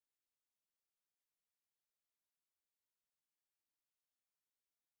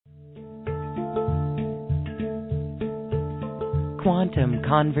Quantum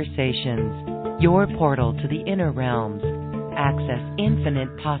Conversations, your portal to the inner realms. Access infinite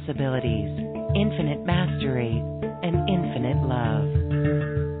possibilities, infinite mastery, and infinite love.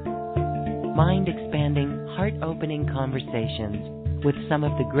 Mind-expanding, heart-opening conversations with some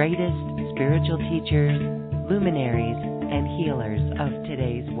of the greatest spiritual teachers, luminaries, and healers of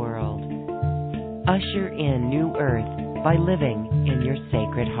today's world. Usher in new earth by living in your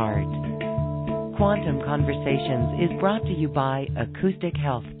sacred heart. Quantum Conversations is brought to you by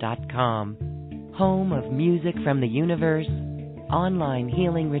AcousticHealth.com, home of music from the universe, online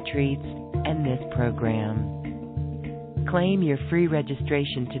healing retreats, and this program. Claim your free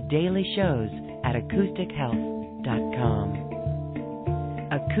registration to daily shows at AcousticHealth.com.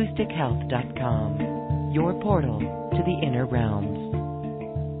 AcousticHealth.com, your portal to the inner realms.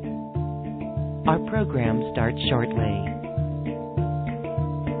 Our program starts shortly.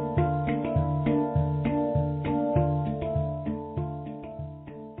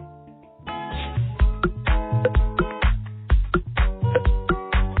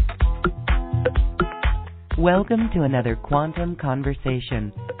 Welcome to another Quantum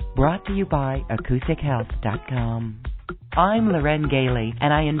Conversation, brought to you by AcousticHealth.com. I'm Loren Gailey,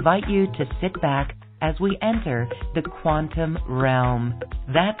 and I invite you to sit back as we enter the quantum realm,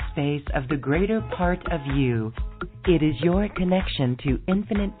 that space of the greater part of you. It is your connection to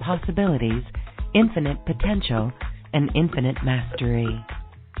infinite possibilities, infinite potential, and infinite mastery.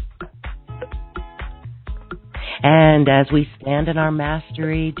 And as we stand in our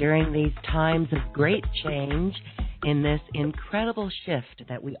mastery during these times of great change, in this incredible shift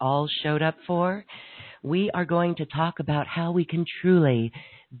that we all showed up for, we are going to talk about how we can truly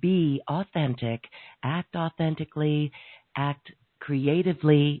be authentic, act authentically, act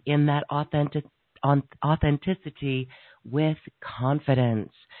creatively in that authenticity with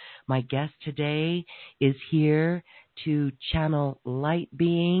confidence. My guest today is here to channel light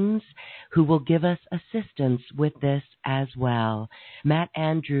beings who will give us assistance with this as well. Matt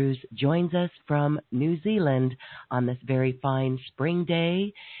Andrews joins us from New Zealand on this very fine spring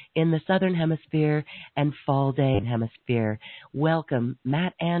day in the Southern Hemisphere and fall day in Hemisphere. Welcome,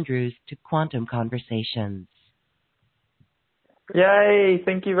 Matt Andrews, to Quantum Conversations. Yay!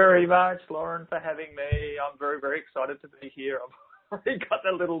 Thank you very much, Lauren, for having me. I'm very, very excited to be here. I've already got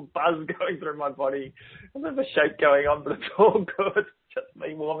that little buzz going through my body. A bit of a shake going on, but it's all good. Just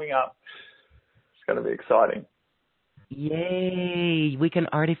me warming up. It's going to be exciting. Yay! We can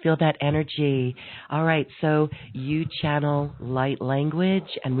already feel that energy. All right, so you channel light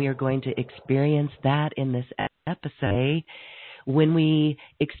language, and we are going to experience that in this episode. When we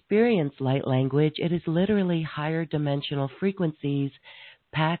experience light language, it is literally higher dimensional frequencies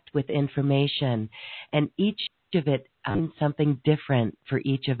packed with information, and each of it means something different for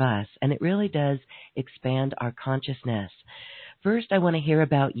each of us, and it really does expand our consciousness. First, I want to hear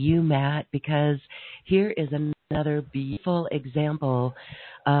about you, Matt, because here is another beautiful example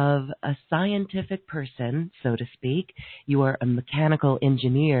of a scientific person, so to speak. You are a mechanical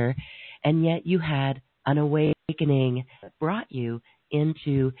engineer, and yet you had an awakening that brought you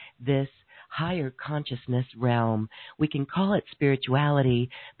into this higher consciousness realm. We can call it spirituality,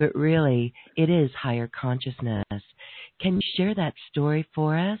 but really it is higher consciousness. Can you share that story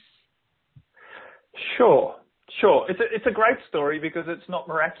for us? Sure. It's a great story because it's not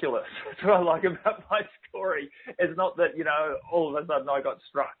miraculous. That's what I like about my story. It's not that, all of a sudden I got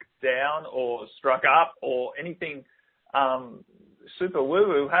struck down or struck up or anything super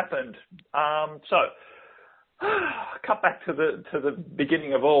woo-woo happened. Cut back to the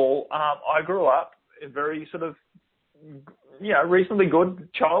beginning of all. I grew up a very sort of, reasonably good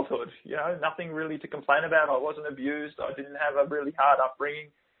childhood. Nothing really to complain about. I wasn't abused. I didn't have a really hard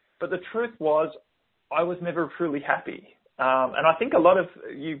upbringing. But the truth was, I was never truly happy. And I think a lot of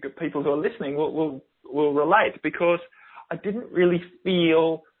you people who are listening will relate, because I didn't really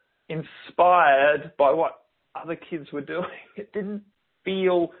feel inspired by what other kids were doing. It didn't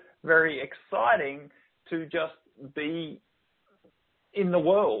feel very exciting to just be in the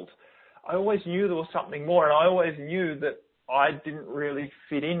world. I always knew there was something more, and I always knew that I didn't really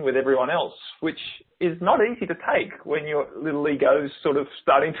fit in with everyone else, which is not easy to take when your little ego's sort of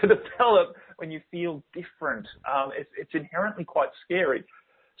starting to develop, when you feel different. It's inherently quite scary.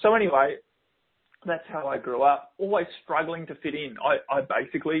 So anyway, that's how I grew up, always struggling to fit in. I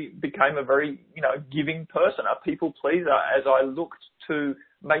basically became a very, giving person, a people pleaser, as I looked to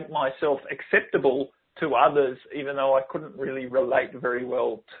make myself acceptable to others, even though I couldn't really relate very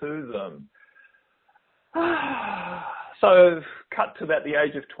well to them. So cut to about the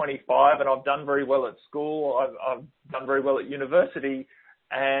age of 25, and I've done very well at school. I've done very well at university,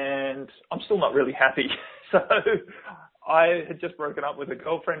 and I'm still not really happy. So I had just broken up with a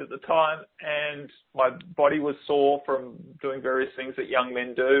girlfriend at the time, and my body was sore from doing various things that young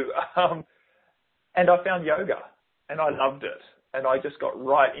men do. And I found yoga, and I loved it. And I just got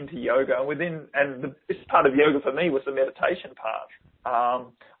right into yoga. And the best part of yoga for me was the meditation part.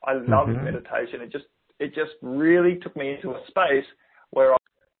 I loved meditation. It just really took me into a space where I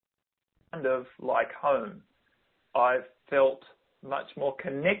kind of like home. I felt much more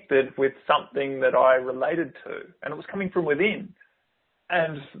connected with something that I related to, and it was coming from within.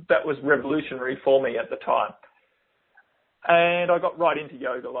 And that was revolutionary for me at the time. And I got right into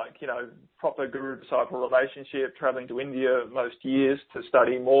yoga, like, proper guru-disciple relationship, traveling to India most years to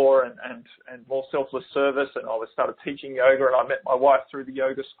study more and more selfless service. And I started teaching yoga, and I met my wife through the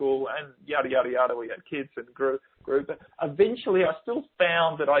yoga school, and yada, yada, yada. We had kids and grew. But eventually I still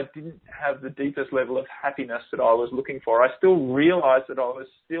found that I didn't have the deepest level of happiness that I was looking for. I still realized that I was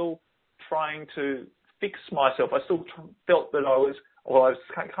still trying to fix myself. I still felt that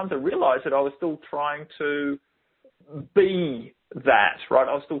I've come to realize that I was still trying to be that, right?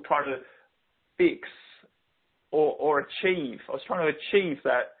 I was still trying to fix or achieve. I was trying to achieve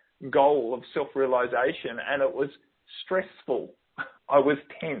that goal of self-realization, and it was stressful. I was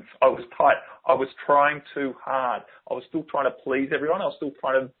tense. I was tight. I was trying too hard. I was still trying to please everyone. I was still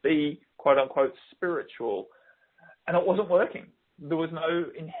trying to be, quote unquote, spiritual. And it wasn't working. There was no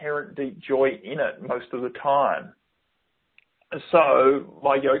inherent deep joy in it most of the time. So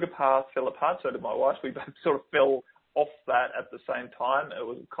my yoga path fell apart. So did my wife. We both sort of fell off that at the same time. It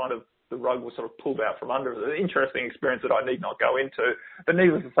was kind of, the rug was sort of pulled out from under. It was an interesting experience that I need not go into. But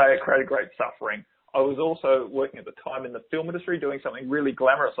needless to say, it created great suffering. I was also working at the time in the film industry doing something really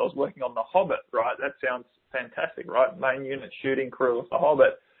glamorous. I was working on The Hobbit, right? That sounds fantastic, right? Main unit shooting crew of The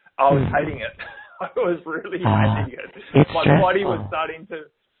Hobbit. I was hating it. I was really hating it. My body was starting to...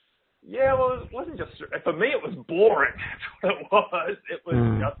 Yeah, well, it wasn't just... For me, it was boring. That's what it was. It was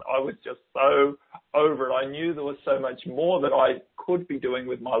just... I was just so over it. I knew there was so much more that I could be doing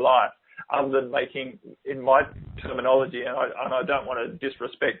with my life other than making, in my terminology, and I don't want to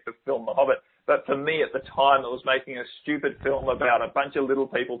disrespect the film The Hobbit, but for me at the time, it was making a stupid film about a bunch of little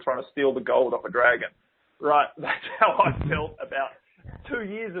people trying to steal the gold off a dragon. Right? That's how I felt about 2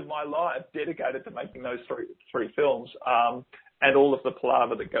 years of my life dedicated to making those three films, and all of the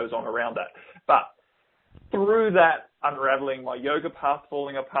palaver that goes on around that. But through that unraveling, my yoga path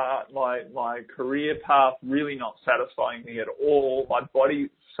falling apart, my career path really not satisfying me at all, my body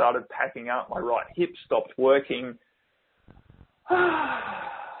started packing up, my right hip stopped working.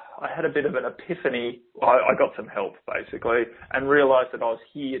 I had a bit of an epiphany. I got some help, basically, and realized that I was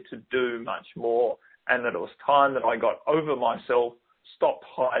here to do much more, and that it was time that I got over myself, stopped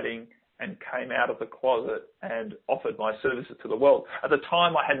hiding, and came out of the closet and offered my services to the world. At the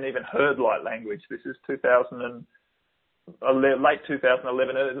time, I hadn't even heard light language. This is late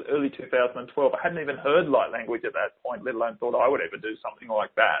 2011, early 2012. I hadn't even heard light language at that point, let alone thought I would ever do something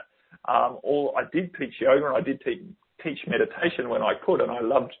like that. I did teach yoga, and I did teach meditation when I could, and I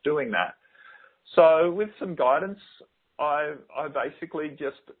loved doing that. So with some guidance, I basically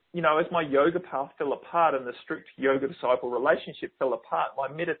just, as my yoga path fell apart and the strict yoga disciple relationship fell apart, my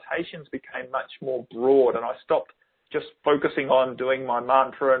meditations became much more broad, and I stopped just focusing on doing my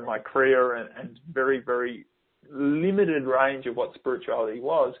mantra and my kriya and very, very limited range of what spirituality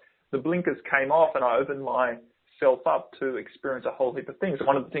was. The blinkers came off, and I opened myself up to experience a whole heap of things.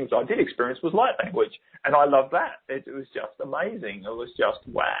 One of the things I did experience was light language, and I loved that. It was just amazing. It was just,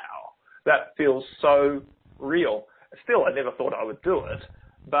 wow, that feels so real. Still, I never thought I would do it,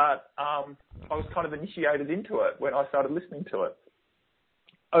 but I was kind of initiated into it when I started listening to it.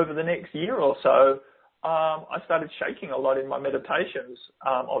 Over the next year or so, I started shaking a lot in my meditations.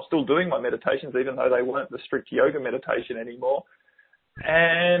 I was still doing my meditations, even though they weren't the strict yoga meditation anymore.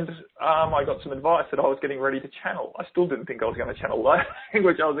 And I got some advice that I was getting ready to channel. I still didn't think I was going to channel light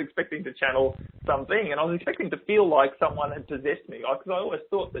language. I was expecting to channel something, and I was expecting to feel like someone had possessed me. Because I always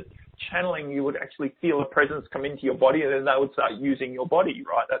thought that channeling, you would actually feel a presence come into your body, and then they would start using your body,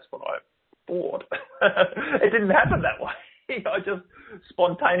 right? That's what I thought. It didn't happen that way. I just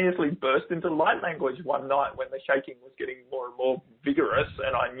spontaneously burst into light language one night when the shaking was getting more and more vigorous,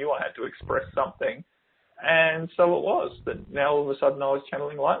 and I knew I had to express something. And so it was that now all of a sudden I was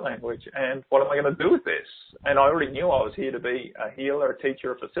channeling light language, and what am I going to do with this? And I already knew I was here to be a healer, a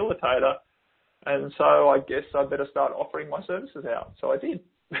teacher, a facilitator, and so I guess I better start offering my services out. So I did.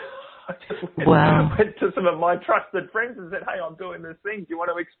 I just went to some of my trusted friends and said, hey, I'm doing this thing. Do you want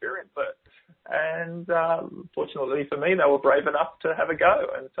to experience it? And fortunately for me, they were brave enough to have a go.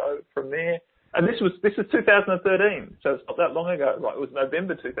 And so from there, and this is 2013, so it's not that long ago, right? It was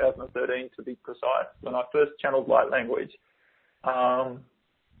November 2013 to be precise, when I first channeled light language.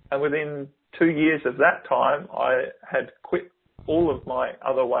 And within 2 years of that time, I had quit all of my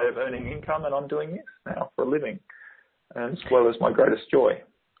other way of earning income, and I'm doing this now for a living, as well as my greatest joy.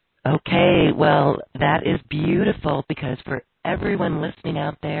 Okay, well, that is beautiful, because for everyone listening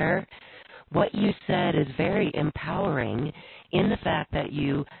out there, what you said is very empowering in the fact that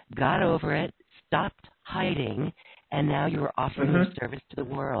you got over it, stopped hiding, and now you are offering your service to the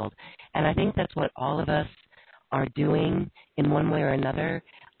world. And I think that's what all of us are doing in one way or another.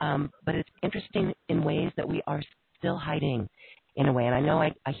 But it's interesting in ways that we are still hiding in a way. And I know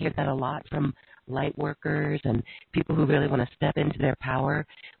I hear that a lot from light workers and people who really want to step into their power.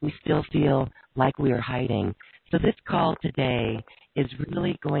 We still feel like we are hiding. So this call today is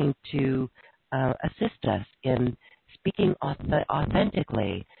really going to assist us in speaking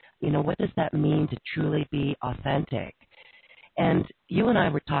authentically. You know, what does that mean to truly be authentic? And you and I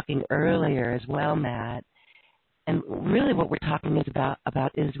were talking earlier as well, Matt, and really what we're talking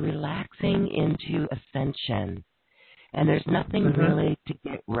about is relaxing into ascension. And there's nothing really to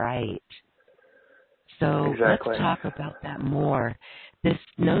get right. So let's talk about that more. This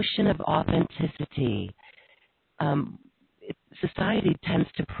notion of authenticity, society tends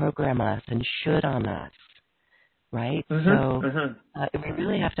to program us and should on us, right? So we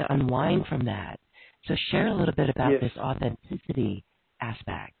really have to unwind from that. So share a little bit about this authenticity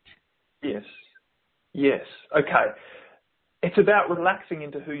aspect. Yes. Okay. It's about relaxing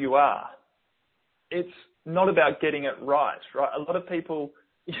into who you are. It's not about getting it right? A lot of people,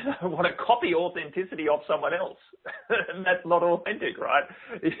 want to copy authenticity off someone else. And that's not authentic, right?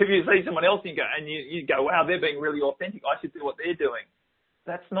 If you see someone else and you go, wow, they're being really authentic, I should do what they're doing.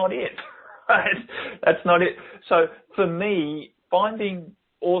 That's not it, right? That's not it. So for me, finding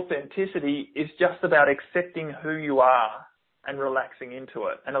authenticity is just about accepting who you are and relaxing into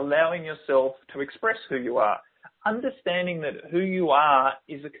it and allowing yourself to express who you are. Understanding that who you are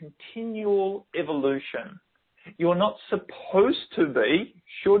is a continual evolution. You're not supposed to be,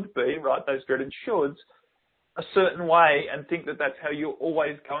 should be, right, those dreaded shoulds, a certain way and think that that's how you're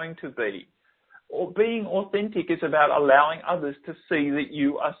always going to be. Or being authentic is about allowing others to see that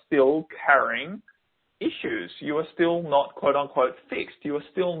you are still carrying issues. You are still not, quote unquote, fixed. You are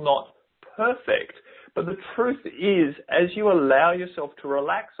still not perfect. But the truth is, as you allow yourself to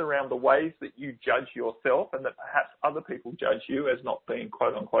relax around the ways that you judge yourself and that perhaps other people judge you as not being,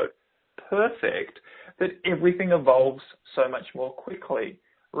 quote unquote, perfect, that everything evolves so much more quickly.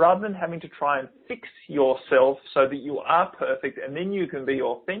 Rather than having to try and fix yourself so that you are perfect and then you can be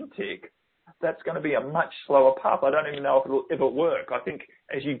authentic, that's going to be a much slower path. I don't even know if it'll ever work. I think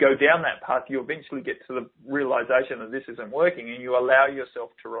as you go down that path, you eventually get to the realization that this isn't working and you allow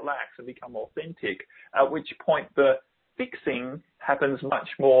yourself to relax and become authentic, at which point the fixing happens much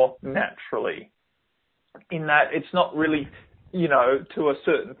more naturally. In that it's not really, to a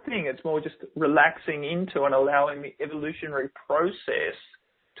certain thing. It's more just relaxing into and allowing the evolutionary process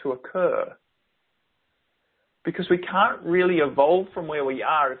to occur. Because we can't really evolve from where we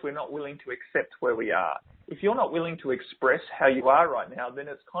are if we're not willing to accept where we are. If you're not willing to express how you are right now, then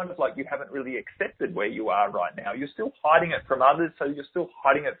it's kind of like you haven't really accepted where you are right now. You're still hiding it from others, so you're still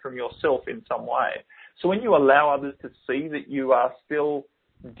hiding it from yourself in some way. So when you allow others to see that you are still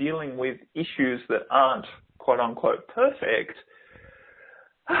dealing with issues that aren't, quote unquote, perfect,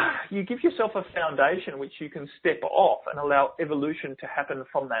 you give yourself a foundation which you can step off and allow evolution to happen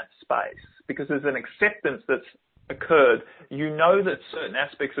from that space. Because there's an acceptance that's occurred. You know that certain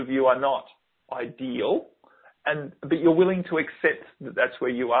aspects of you are not ideal, but you're willing to accept that that's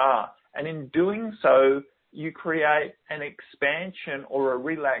where you are. And in doing so, you create an expansion or a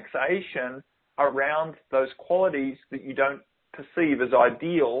relaxation around those qualities that you don't perceive as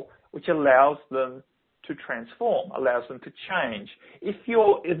ideal, which allows them to transform, allows them to change. If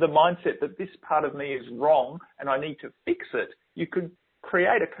you're in the mindset that this part of me is wrong and I need to fix it, you could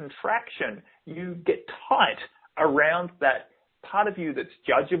create a contraction. You get tight around that part of you that's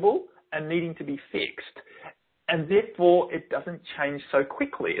judgeable and needing to be fixed. And therefore, it doesn't change so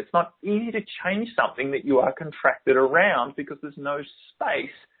quickly. It's not easy to change something that you are contracted around because there's no space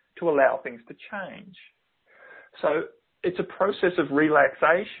to allow things to change. So it's a process of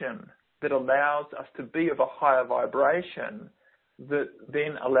relaxation that allows us to be of a higher vibration that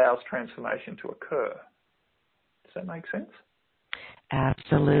then allows transformation to occur. Does that make sense?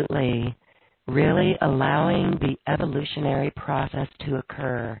 Absolutely. Really allowing the evolutionary process to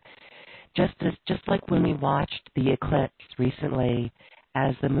occur. Just like when we watched the eclipse recently,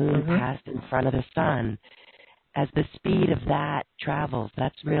 as the moon passed in front of the sun, as the speed of that travels,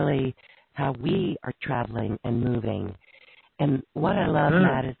 that's really how we are traveling and moving. And what I love,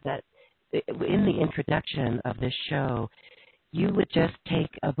 Matt, is that in the introduction of this show, you would just take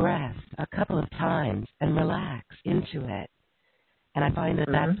a breath a couple of times and relax into it. And I find that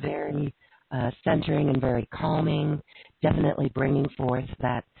that's very centering and very calming, definitely bringing forth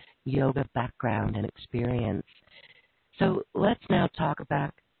that yoga background and experience. So let's now talk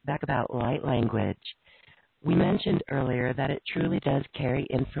back about light language. We mentioned earlier that it truly does carry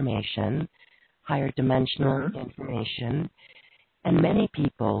information, higher dimensional information, and many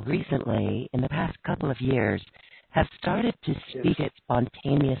people recently, in the past couple of years, have started to speak it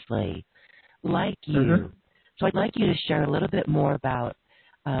spontaneously, like you. So I'd like you to share a little bit more about,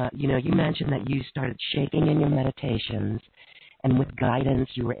 you mentioned that you started shaking in your meditations, and with guidance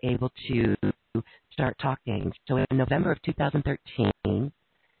you were able to start talking. So in November of 2013,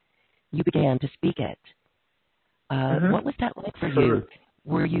 you began to speak it. What was that like for you?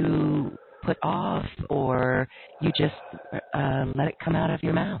 Were you put off, or you just let it come out of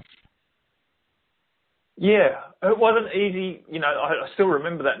your mouth? Yeah, it wasn't easy. I still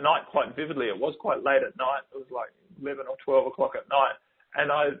remember that night quite vividly. It was quite late at night. It was like 11 or 12 o'clock at night. And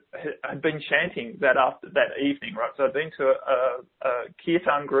I had been chanting that evening, right? So I'd been to a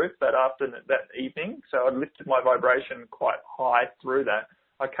kirtan group that evening. So I'd lifted my vibration quite high through that.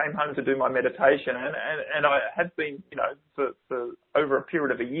 I came home to do my meditation, and I had been, for over a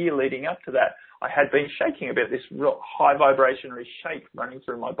period of a year leading up to that, I had been shaking a bit, this real high vibrationary shake running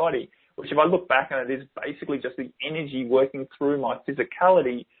through my body, which if I look back on it is basically just the energy working through my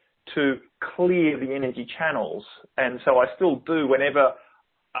physicality to clear the energy channels. And so I still do whenever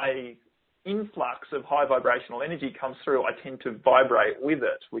a influx of high vibrational energy comes through, I tend to vibrate with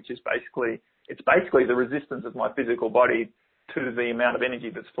it, which is basically the resistance of my physical body to the amount of energy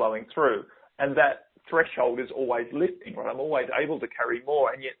that's flowing through. And that threshold is always lifting, right? I'm always able to carry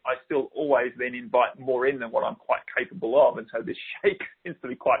more, and yet I still always then invite more in than what I'm quite capable of. And so this shake seems to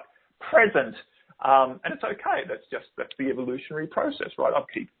be quite present. And it's okay. That's the evolutionary process, right? I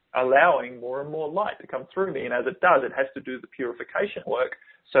keep allowing more and more light to come through me. And as it does, it has to do the purification work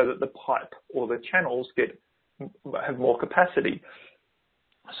so that the pipe or the channels have more capacity.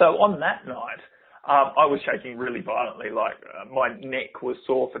 So on that night, I was shaking really violently, my neck was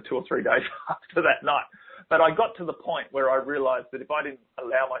sore for 2 or 3 days after that night. But I got to the point where I realized that if I didn't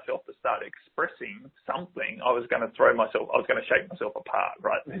allow myself to start expressing something, I was going to shake myself apart,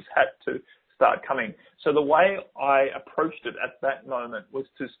 right? This had to start coming. So the way I approached it at that moment was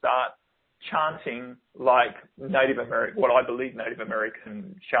to start chanting like what I believe Native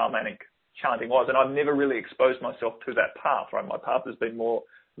American shamanic chanting was. And I've never really exposed myself to that path, right? My path has been more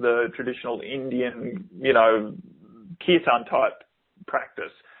the traditional Indian, kirtan type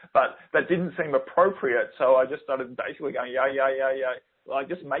practice. But that didn't seem appropriate, so I just started basically going, yeah, yeah, yeah, yeah, like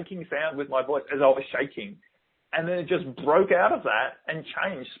just making sound with my voice as I was shaking. And then it just broke out of that and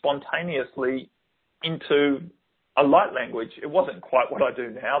changed spontaneously into a light language. It wasn't quite what I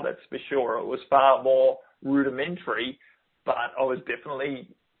do now, that's for sure. It was far more rudimentary, but I was definitely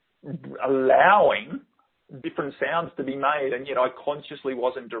allowing different sounds to be made, and yet I consciously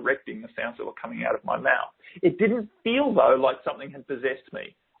wasn't directing the sounds that were coming out of my mouth. It didn't feel, though, like something had possessed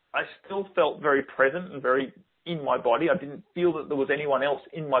me. I still felt very present and very in my body. I didn't feel that there was anyone else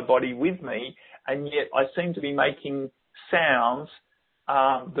in my body with me, and yet I seemed to be making sounds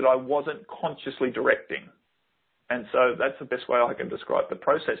that I wasn't consciously directing. And so that's the best way I can describe the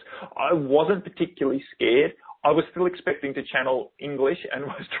process. I wasn't particularly scared. I was still expecting to channel English and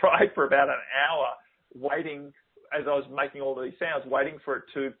was trying for about an hour, waiting as I was making all these sounds, waiting for it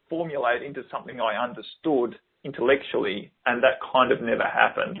to formulate into something I understood intellectually, and that kind of never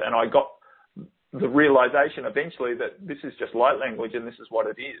happened. And I got the realization eventually that this is just light language and this is what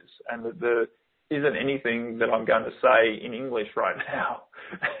it is, and that there isn't anything that I'm going to say in English right now.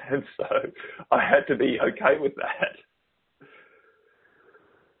 And so I had to be okay with that.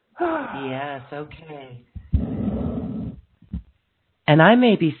 Yes, okay. And I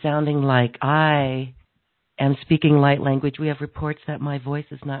may be sounding like I am speaking light language. We have reports that my voice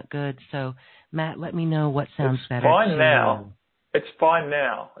is not good. So, Matt, let me know what sounds better. It's fine now. It's fine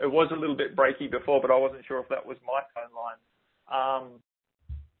now. It was a little bit breaky before, but I wasn't sure if that was my phone line.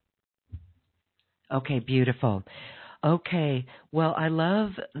 Okay, beautiful. Okay, well, I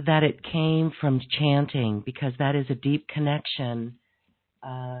love that it came from chanting, because that is a deep connection,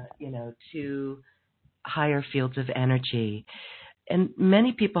 to higher fields of energy. And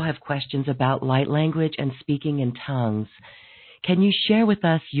many people have questions about light language and speaking in tongues. Can you share with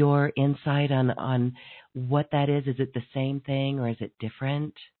us your insight on what that is? Is it the same thing or is it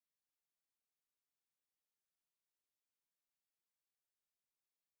different?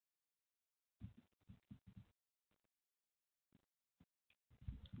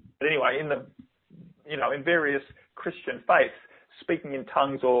 But anyway, in various Christian faith, speaking in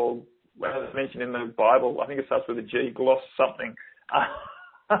tongues, or well, it's mentioned in the Bible, I think it starts with a G, gloss something.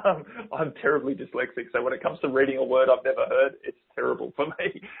 I'm terribly dyslexic, so when it comes to reading a word I've never heard, it's terrible for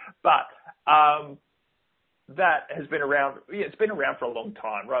me. But that has been around. Yeah, it's been around for a long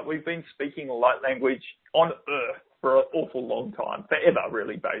time, right? We've been speaking light language on Earth for an awful long time, forever,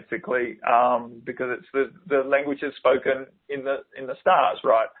 really, basically, because it's the language is spoken in the stars,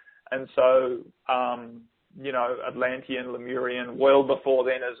 right? And so, Atlantean, Lemurian, well before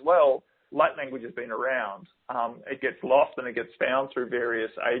then as well, light language has been around. It gets lost and it gets found through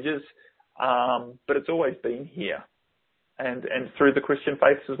various ages, but it's always been here, and through the Christian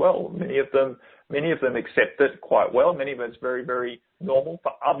faiths as well. Many of them accept it quite well. Many of it's very, very normal.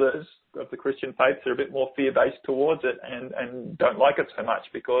 For others of the Christian faiths, they're a bit more fear-based towards it and don't like it so much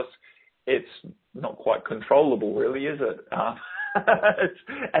because it's not quite controllable, really, is it?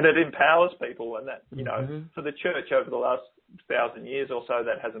 And it empowers people, and that, for the church over the last 1,000 years or so,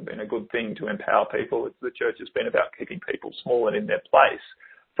 that hasn't been a good thing to empower people. The church has been about keeping people small and in their place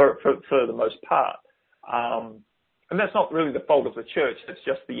for the most part. And that's not really the fault of the church. It's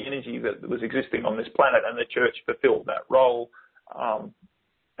just the energy that was existing on this planet, and the church fulfilled that role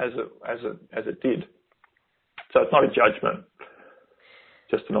as it did. So it's not a judgment,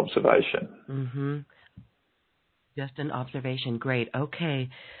 just an observation. Mm-hmm. Just an observation. Great. Okay.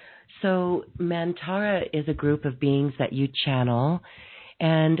 So Mantara is a group of beings that you channel.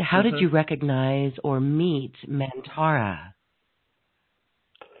 And how did you recognize or meet Mantara?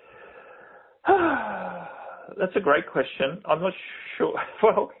 That's a great question. I'm not sure.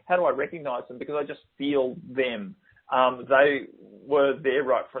 Well, how do I recognize them? Because I just feel them. They were there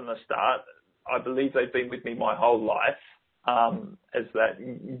right from the start. I believe they've been with me my whole life as that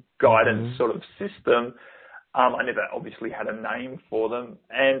guidance sort of system. I never obviously had a name for them.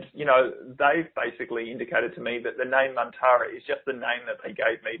 And, they've basically indicated to me that the name Mantara is just the name that they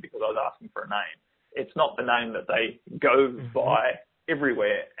gave me because I was asking for a name. It's not the name that they go by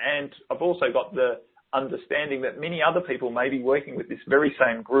everywhere. And I've also got the understanding that many other people may be working with this very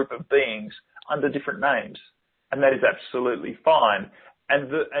same group of beings under different names. And that is absolutely fine.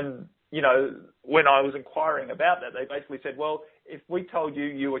 And when I was inquiring about that, they basically said, well, if we told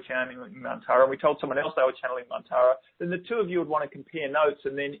you were channeling Mantara and we told someone else they were channeling Mantara, then the two of you would want to compare notes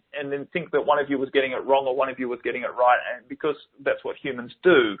and then think that one of you was getting it wrong or one of you was getting it right, and because that's what humans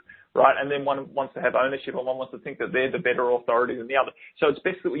do, right? And then one wants to have ownership and one wants to think that they're the better authority than the other. So it's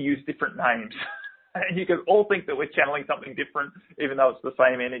best that we use different names. And you can all think that we're channeling something different, even though it's the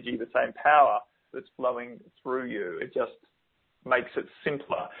same energy, the same power that's flowing through you. It just makes it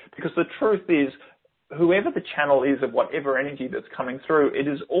simpler. Because the truth is, whoever the channel is of whatever energy that's coming through, it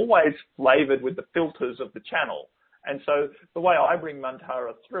is always flavored with the filters of the channel. And so the way I bring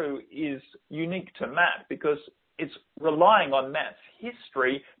Mantara through is unique to Matt because it's relying on Matt's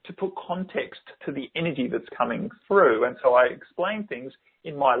history to put context to the energy that's coming through. And so I explain things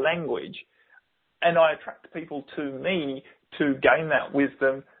in my language. And I attract people to me to gain that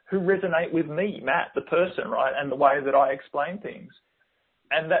wisdom who resonate with me, Matt, the person, right, and the way that I explain things.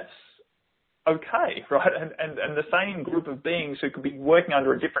 And that's okay, right? And the same group of beings who could be working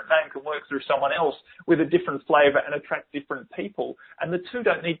under a different name can work through someone else with a different flavour and attract different people. And the two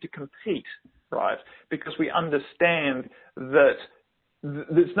don't need to compete, right? Because we understand that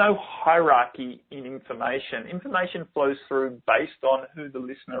there's no hierarchy in information. Information flows through based on who the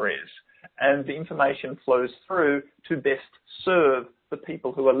listener is. And the information flows through to best serve the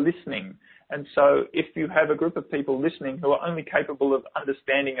people who are listening. And so if you have a group of people listening who are only capable of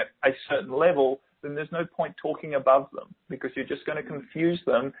understanding at a certain level, then there's no point talking above them because you're just going to confuse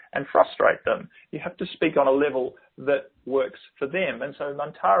them and frustrate them. You have to speak on a level that works for them. And so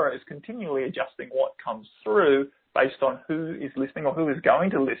Mantara is continually adjusting what comes through based on who is listening or who is going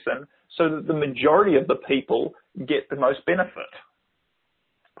to listen so that the majority of the people get the most benefit.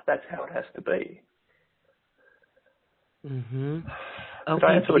 That's how it has to be. Mm-hmm. Did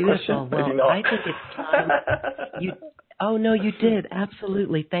I answer the question? Well, I think it's time. Oh, no, you did.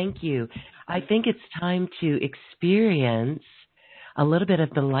 Absolutely. Thank you. I think it's time to experience a little bit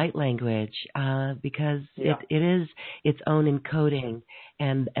of the light language because it is its own encoding,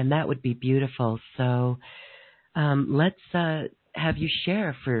 and that would be beautiful. So let's have you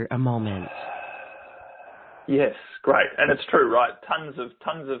share for a moment. Yes, great. And it's true, right? Tons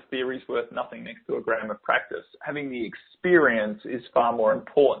of theories worth nothing next to a gram of practice. Having the experience is far more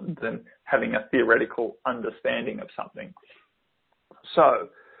important than having a theoretical understanding of something. So,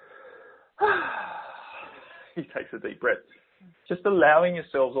 he takes a deep breath. just allowing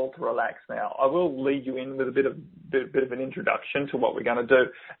yourselves all to relax now. I will lead you in with a bit of an introduction to what we're going to do.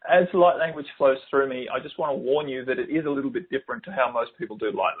 As light language flows through me, I just want to warn you that it is a little bit different to how most people do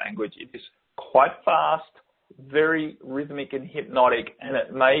light language. It is quite fast, very rhythmic and hypnotic, and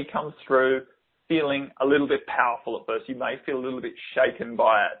it may come through feeling a little bit powerful at first. You may feel a little bit shaken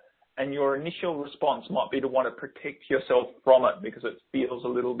by it, and your initial response might be to want to protect yourself from it because it feels a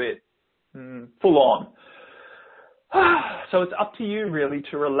little bit full on. So it's up to you really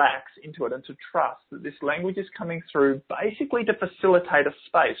to relax into it and to trust that this language is coming through basically to facilitate a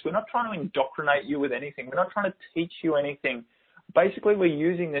space. We're not trying to indoctrinate you with anything. We're not trying to teach you anything. Basically, we're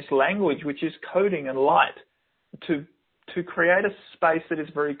using this language, which is coding and light, to create a space that is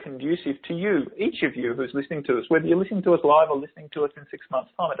very conducive to you, each of you who's listening to us, whether you're listening to us live or listening to us in 6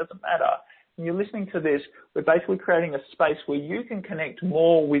 months' time, it doesn't matter. When you're listening to this, we're basically creating a space where you can connect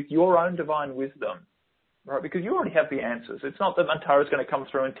more with your own divine wisdom, right? Because you already have the answers. It's not that Mantara's going to come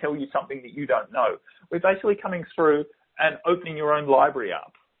through and tell you something that you don't know. We're basically coming through and opening your own library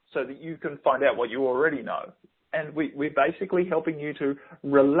up so that you can find out what you already know. And we're basically helping you to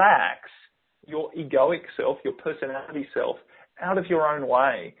relax your egoic self, your personality self, out of your own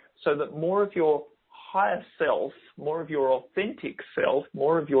way so that more of your higher self, more of your authentic self,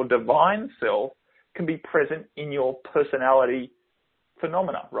 more of your divine self can be present in your personality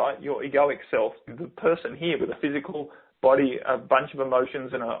phenomena, right? Your egoic self, the person here with a physical body, a bunch of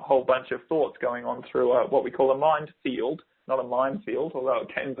emotions and a whole bunch of thoughts going on through what we call a mind field, not a minefield, although it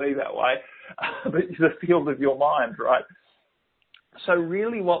can be that way, but the field of your mind, right? So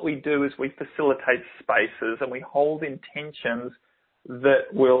really what we do is we facilitate spaces and we hold intentions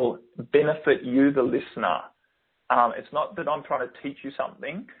that will benefit you, the listener. It's not that I'm trying to teach you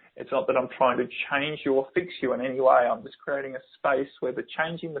something. It's not that I'm trying to change you or fix you in any way. I'm just creating a space where the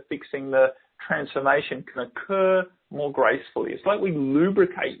changing, the fixing, the transformation can occur more gracefully. It's like we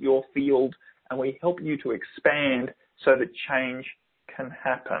lubricate your field and we help you to expand so that change can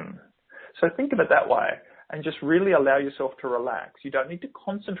happen. So think of it that way. And just really allow yourself to relax. You don't need to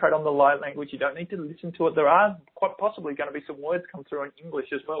concentrate on the light language. You don't need to listen to it. There are quite possibly going to be some words come through in English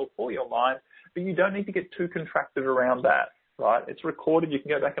as well for your mind, but you don't need to get too contracted around that, right? It's recorded. You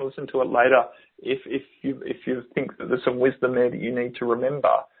can go back and listen to it later if you think that there's some wisdom there that you need to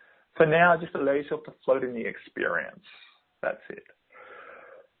remember. For now, just allow yourself to float in the experience. That's it.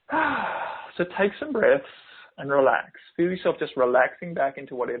 So take some breaths and relax. Feel yourself just relaxing back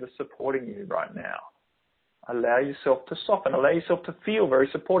into whatever's supporting you right now. Allow yourself to soften. Allow yourself to feel very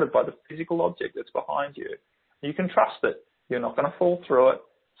supported by the physical object that's behind you. You can trust it. You're not going to fall through it.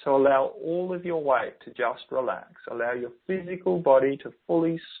 So allow all of your weight to just relax. Allow your physical body to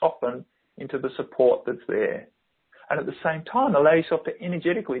fully soften into the support that's there. And at the same time, allow yourself to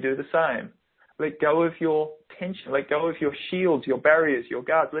energetically do the same. Let go of your tension. Let go of your shields, your barriers, your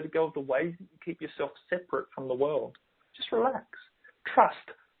guards. Let go of the ways that you keep yourself separate from the world. Just relax. Trust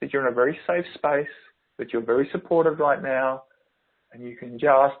that you're in a very safe space, that you're very supported right now, and you can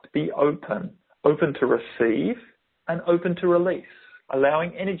just be open to receive and open to release,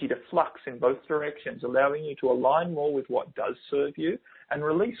 allowing energy to flux in both directions, allowing you to align more with what does serve you and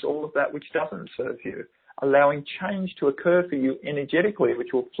release all of that which doesn't serve you, allowing change to occur for you energetically, which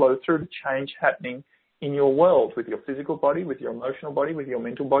will flow through to change happening in your world with your physical body, with your emotional body, with your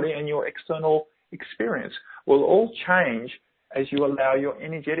mental body, and your external experience will all change as you allow your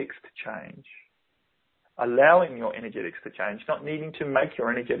energetics to change. Allowing your energetics to change, not needing to make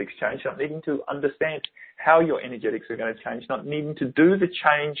your energetics change, not needing to understand how your energetics are going to change, not needing to do the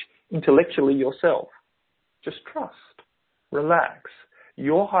change intellectually yourself. Just trust, relax.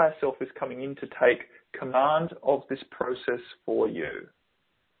 Your higher self is coming in to take command of this process for you.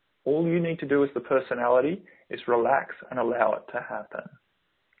 All you need to do as the personality is relax and allow it to happen.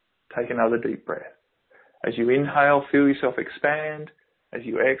 Take another deep breath. As you inhale, feel yourself expand. As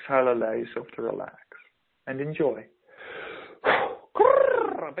you exhale, allow yourself to relax. And enjoy.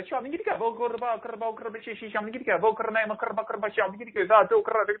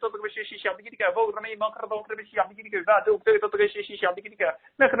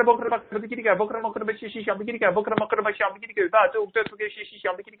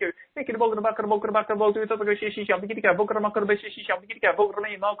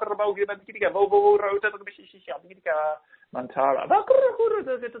 Mantara.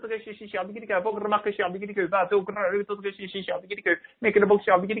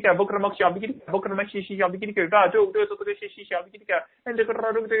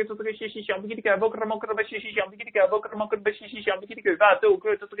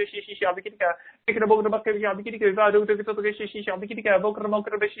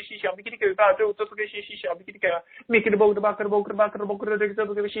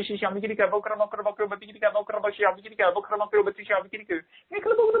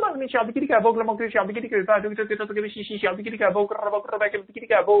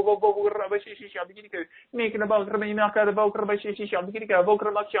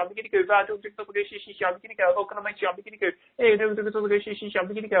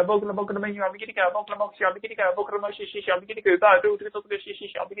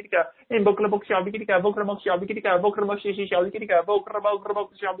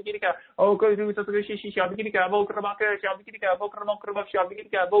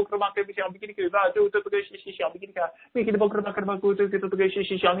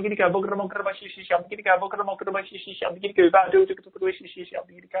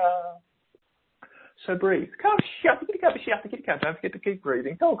 So breathe. Don't forget to keep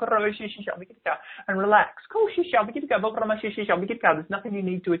breathing. And relax. There's nothing you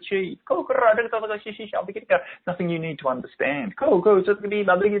need to achieve. Nothing you need to understand. Just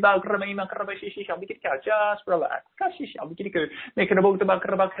relax.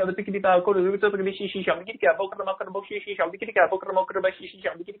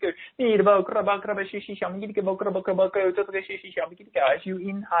 As you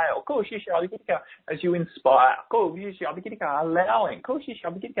inhale, as you inspire, allowing,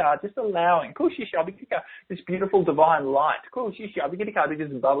 just allowing this beautiful divine light to just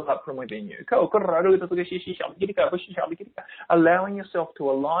bubble up from within you. Allowing yourself to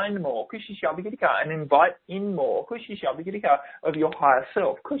align more and invite in more of your higher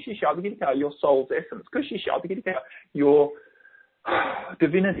self, your soul's essence, your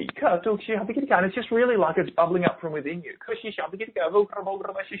divinity. And it's just really like it's bubbling up from within you.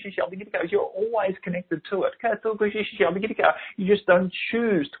 You're always connected to it. You just don't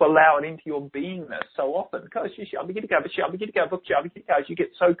choose to allow it into your beingness so often. You get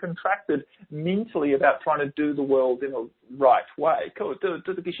so contracted mentally about trying to do the world in a right way.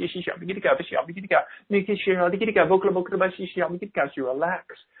 You relax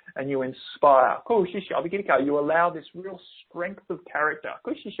and you inspire. You allow this real strength of character,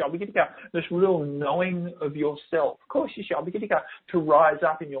 this real knowing of yourself, to rise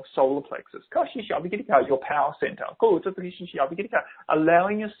up in your solar plexus, your power center,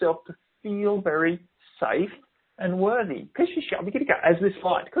 allowing yourself to feel very safe and worthy as this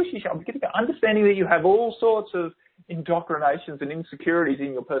light, understanding that you have all sorts of indoctrinations and insecurities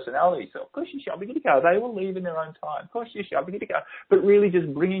in your personality self. They will leave in their own time. But really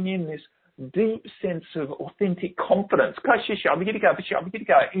just bringing in this deep sense of authentic confidence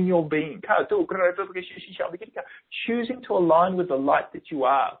in your being. Choosing to align with the light that you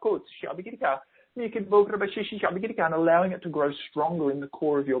are. And allowing it to grow stronger in the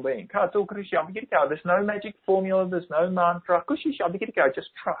core of your being. There's no magic formula, there's no mantra. Just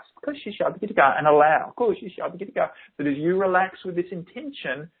trust and allow that as you relax with this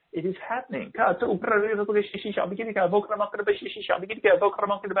intention, it is happening. And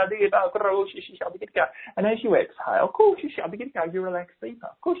as you exhale, you relax deeper.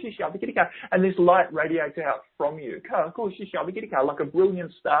 And this light radiates out from you. Like a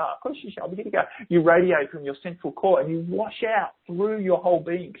brilliant star. You radiate from your central core and you wash out through your whole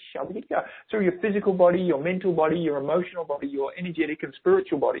being. Through your physical body, your mental body, your emotional body, your energetic and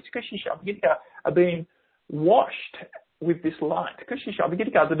spiritual bodies. Are being washed with this light.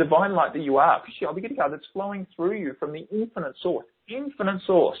 The divine light that you are. That's flowing through you from the infinite source. Infinite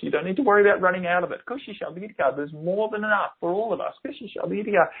source. You don't need to worry about running out of it. There's more than enough for all of us.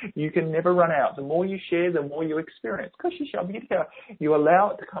 You can never run out. The more you share, the more you experience. You allow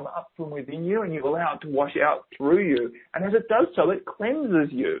it to come up from within you and you allow it to wash out through you. And as it does so, it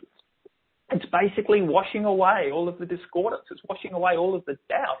cleanses you. It's basically washing away all of the discordance. It's washing away all of the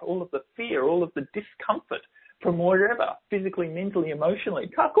doubt, all of the fear, all of the discomfort from wherever, physically, mentally, emotionally.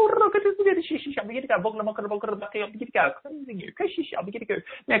 Cleansing you.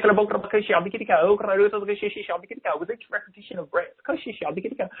 With each repetition of breath,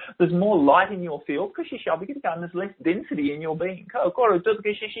 there's more light in your field, and there's less density in your being.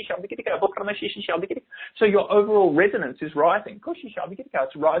 So your overall resonance is rising.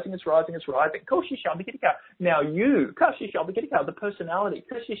 It's rising, it's rising, it's rising. Now you, the personality,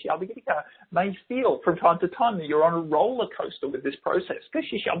 may feel from time to time that you're on a roller coaster with this process.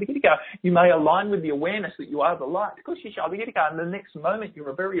 You may align with the awareness that you are the light. And the next moment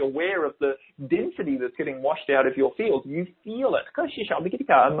you're very aware of the density that's getting washed out of your field. You feel it.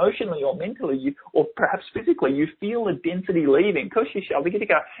 Emotionally or mentally, or perhaps physically, you feel the density leaving.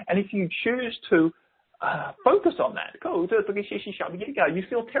 And if you choose to focus on that, you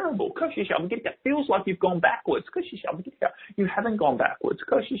feel terrible. It feels like you've gone backwards. You haven't gone backwards.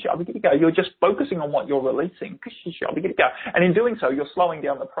 You're just focusing on what you're releasing. And in doing so, you're slowing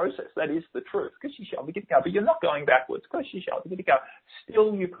down the process. That is the truth. But you're not going backwards.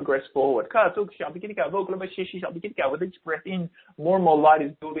 Still you progress forward. With each breath in, more and more light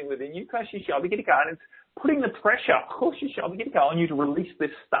is building within you. And it's putting the pressure on you to release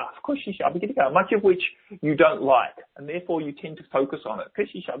this stuff, much of which you don't like, and therefore you tend to focus on it.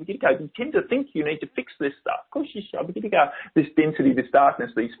 You tend to think you need to fix this stuff, this density, this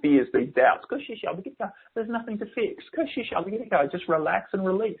darkness, these fears, these doubts. There's nothing to fix. Just relax and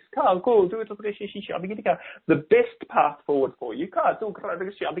release. The best path forward for you,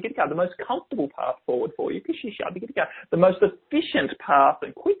 the most comfortable path forward for you, the most efficient path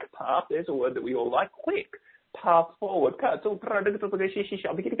and quick path, there's a word that we all like, quick path forward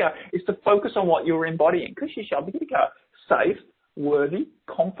is to focus on what you're embodying. Safe, worthy,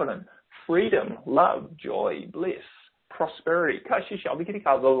 confident, freedom, love, joy, bliss, prosperity,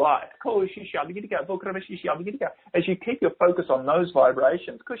 the light. As you keep your focus on those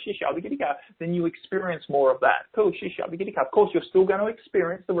vibrations, then you experience more of that. Of course, you're still going to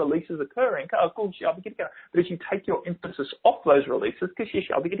experience the releases occurring, but as you take your emphasis off those releases,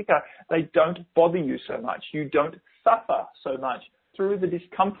 they don't bother you so much. You don't suffer so much through the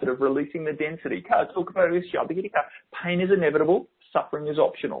discomfort of releasing the density. Pain is inevitable. Suffering is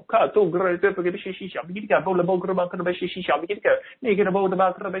optional. That's the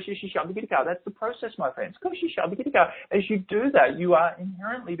process, my friends. As you do that, you are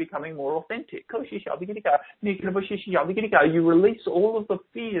inherently becoming more authentic. You release all of the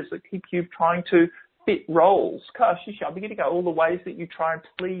fears that keep you trying to fit roles. All the ways that you try and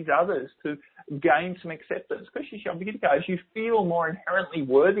please others to gain some acceptance. As you feel more inherently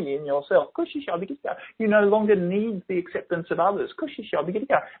worthy in yourself, you no longer need the acceptance of others.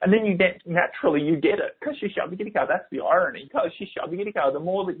 And then you naturally you get it. That's the irony. The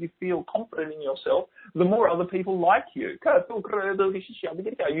more that you feel confident in yourself, the more other people like you.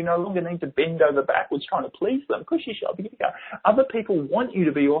 You no longer need to bend over backwards trying to please them. Other people want you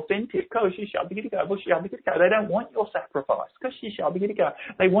to be authentic. They don't want your sacrifice.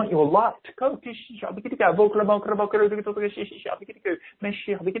 They want your light. You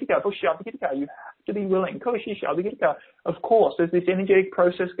have to be willing. Of course, as this energetic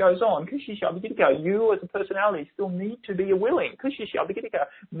process goes on, you as a personality still need to be willing.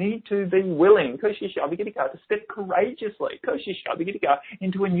 Need to be willing to step courageously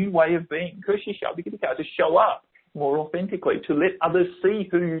into a new way of being. To show up more authentically, to let others see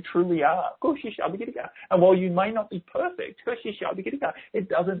who you truly are. And while you may not be perfect, it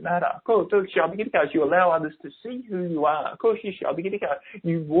doesn't matter. As you allow others to see who you are,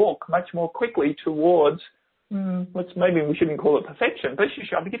 you walk much more quickly towards, maybe we shouldn't call it perfection, but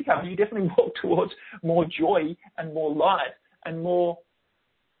you definitely walk towards more joy and more light and more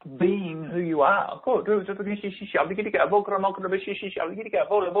being who you are. So in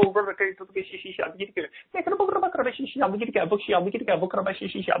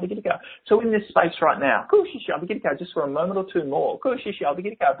this space right now, just for a moment or two more,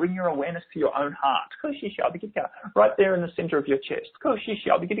 bring your awareness to your own heart. Right there in the center of your chest.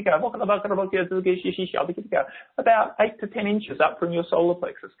 About 8 to 10 inches up from your solar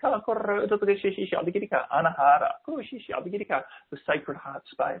plexus. Anahata. The sacred heart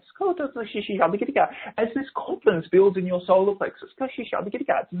space. As this confidence builds in your solar plexus,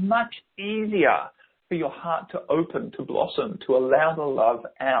 it's much easier for your heart to open, to blossom, to allow the love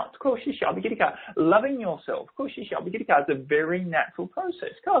out. Loving yourself is a very natural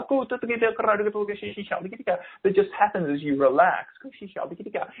process that just happens as you relax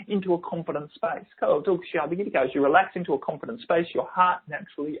into a confident space. As you relax into a confident space, your heart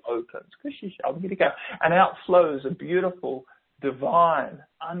naturally opens. And out flows a beautiful, divine,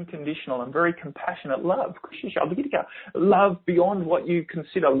 unconditional and very compassionate love. Love beyond what you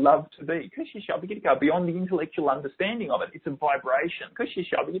consider love to be. Beyond the intellectual understanding of it. It's a vibration.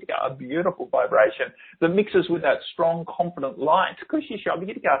 A beautiful vibration that mixes with that strong, confident light.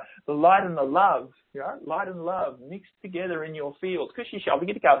 The light and the love. Light and love mixed together in your field.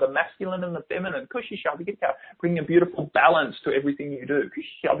 The masculine and the feminine. Bring a beautiful balance to everything you do.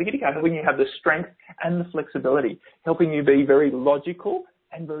 Helping you have the strength and the flexibility. Helping you be very logical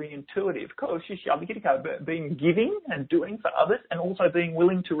and very intuitive. Being giving and doing for others and also being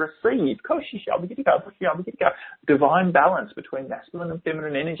willing to receive. Divine balance between masculine and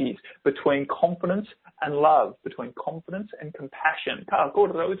feminine energies, between confidence and love, between confidence and compassion.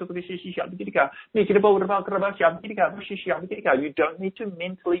 You don't need to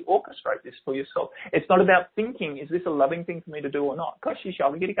mentally orchestrate this for yourself. It's not about thinking, is this a loving thing for me to do or not?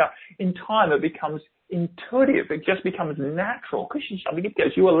 In time, it becomes intuitive. It just becomes natural.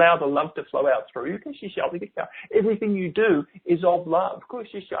 As you allow the love to flow out through you, everything you do is of love. You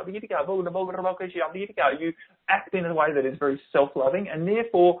act in a way that is very self-loving, and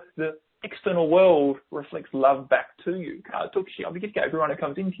therefore the external world reflects love back to you. Everyone who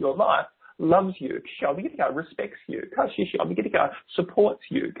comes into your life loves you, respects you, supports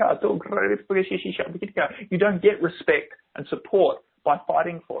you. You don't get respect and support by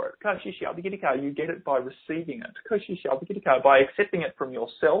fighting for it. You get it by receiving it, by accepting it from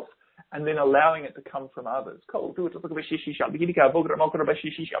yourself and then allowing it to come from others.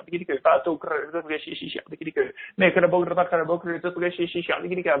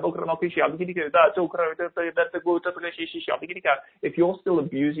 If you're still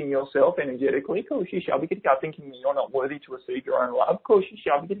abusing yourself energetically, thinking you're not worthy to receive your own love,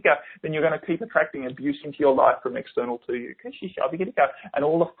 then you're going to keep attracting abuse into your life from external to you. And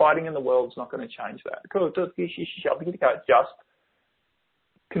all the fighting in the world is not going to change that. Just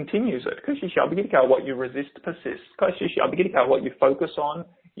continues it. What you resist persists. What you focus on,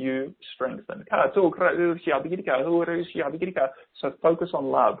 you strengthen. So focus on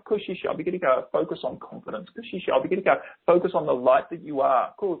love. Focus on confidence. Focus on the light that you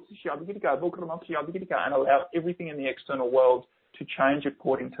are. And allow everything in the external world to change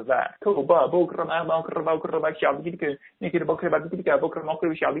according to that.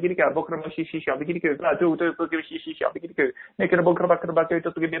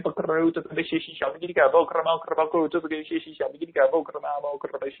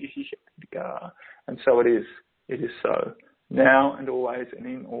 And so it is. It is so. Now and always and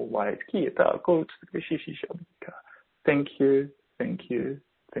in all ways. Thank you. Thank you.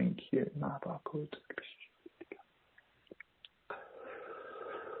 Thank you.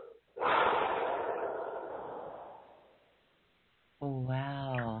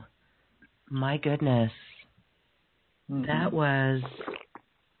 Wow. My goodness. Mm-hmm. That was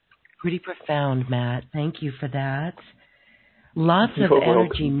pretty profound, Matt. Thank you for that. Lots of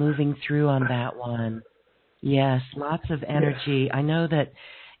energy moving through on that one. Yes, lots of energy. Yes. I know that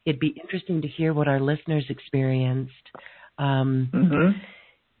it'd be interesting to hear what our listeners experienced.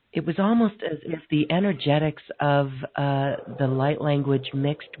 It was almost as if the energetics of the light language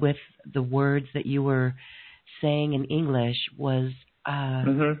mixed with the words that you were saying in English was,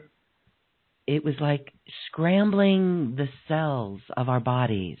 it was like scrambling the cells of our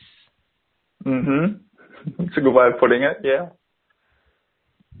bodies. It's a good way of putting it, yeah.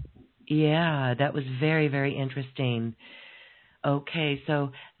 Yeah, that was very, very interesting. Okay,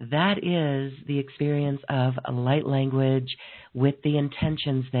 so that is the experience of a light language with the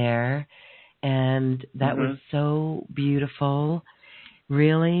intentions there, and that was so beautiful.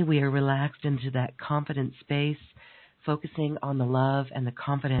 Really, we are relaxed into that confident space, focusing on the love and the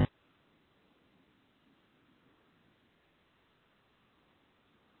confidence.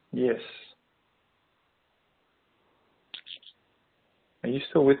 Yes. Are you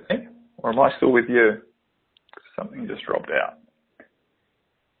still with me? Or am I still with you? Something just dropped out.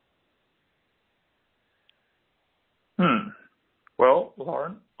 Well,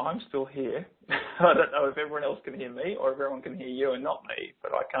 Lauren, I'm still here. I don't know if everyone else can hear me or if everyone can hear you and not me,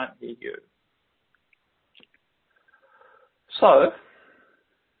 but I can't hear you. So,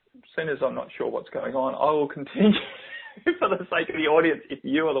 seeing as I'm not sure what's going on, I will continue for the sake of the audience if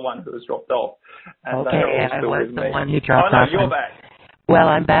you are the one who has dropped off. And okay, I was the one who dropped off. Oh, no, you're back. Well,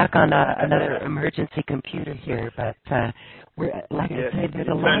 I'm back on another emergency computer here, but like I said, there's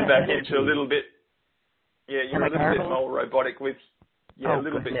a lot turned back into a little bit. Yeah, you're a little bit more robotic with, a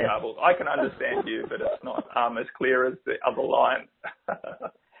little bit garbled. I can understand you, but it's not as clear as the other line.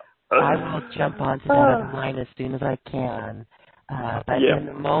 I will jump onto that other line as soon as I can. But in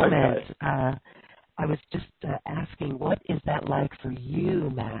the moment, I was just asking, what is that like for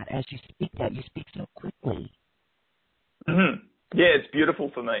you, Matt, as you speak that? You speak so quickly. Mm-hmm. Yeah, it's beautiful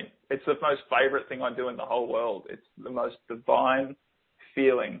for me. It's the most favorite thing I do in the whole world. It's the most divine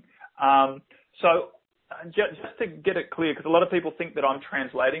feeling. Just to get it clear, because a lot of people think that I'm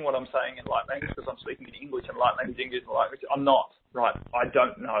translating what I'm saying in light language because I'm speaking in English and light language, English and light language. I'm not, right? I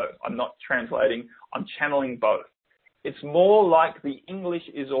don't know. I'm not translating. I'm channeling both. It's more like the English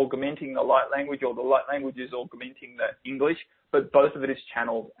is augmenting the light language or the light language is augmenting the English, but both of it is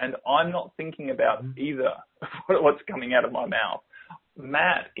channeled. And I'm not thinking about either what's coming out of my mouth.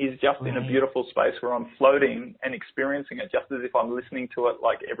 Matt is just in a beautiful space where I'm floating and experiencing it just as if I'm listening to it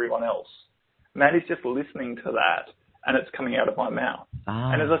like everyone else. Matt is just listening to that and it's coming out of my mouth.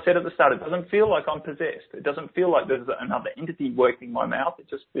 And as I said at the start, it doesn't feel like I'm possessed. It doesn't feel like there's another entity working my mouth. It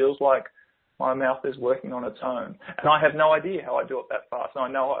just feels like my mouth is working on its own. And I have no idea how I do it that fast. And I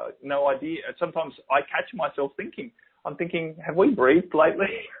know no idea. Sometimes I catch myself thinking, have we breathed lately?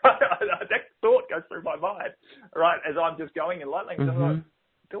 That thought goes through my mind, right? As I'm just going in light language, I'm like,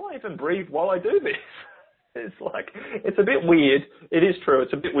 do I even breathe while I do this? It's a bit weird. It is true.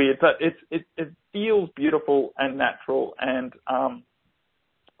 It's a bit weird, but it feels beautiful and natural. And,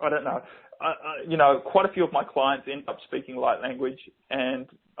 I don't know. Quite a few of my clients end up speaking light language, and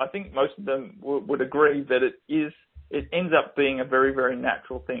I think most of them would agree that it ends up being a very, very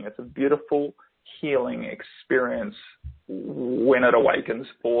natural thing. It's a beautiful healing experience when it awakens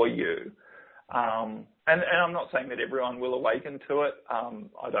for you. And I'm not saying that everyone will awaken to it.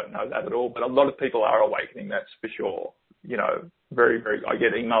 I don't know that at all, but a lot of people are awakening, that's for sure. Very, very, I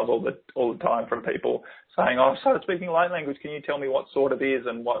get emails all the time from people saying, I started speaking light language. Can you tell me what sort it is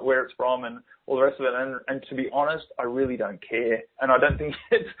and where it's from and all the rest of it? And to be honest, I really don't care. And I don't think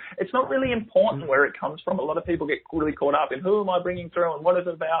it's not really important where it comes from. A lot of people get really caught up in who am I bringing through and what is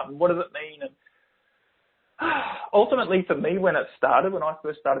it about and what does it mean? And ultimately for me, when I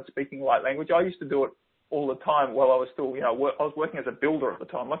first started speaking light language, I used to do it all the time while I was still, I was working as a builder at the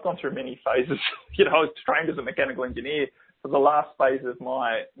time. I've gone through many phases. I was trained as a mechanical engineer. For the last phase of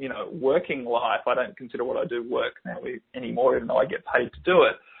my, working life, I don't consider what I do work now anymore, even though I get paid to do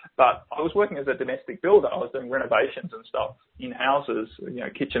it. But I was working as a domestic builder. I was doing renovations and stuff in houses,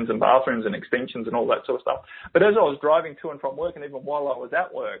 kitchens and bathrooms and extensions and all that sort of stuff. But as I was driving to and from work, and even while I was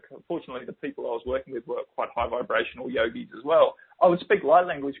at work, fortunately the people I was working with were quite high vibrational yogis as well. I would speak light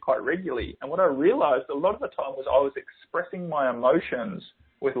language quite regularly. And what I realized a lot of the time was I was expressing my emotions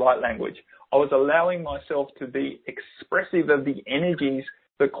with light language. I was allowing myself to be expressive of the energies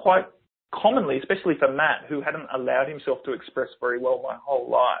that quite commonly, especially for Matt, who hadn't allowed himself to express very well my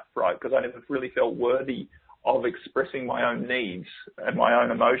whole life, right? Because I never really felt worthy of expressing my own needs and my own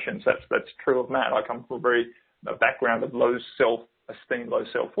emotions. That's true of Matt. I come from a background of low self-esteem, low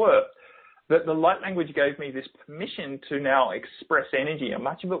self-worth. That the light language gave me this permission to now express energy, and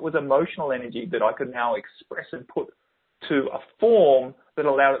much of it was emotional energy that I could now express and put to a form that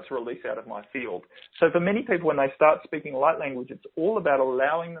allowed it to release out of my field. So for many people, when they start speaking light language, it's all about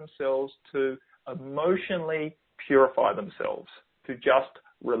allowing themselves to emotionally purify themselves, to just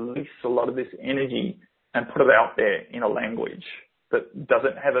release a lot of this energy and put it out there in a language that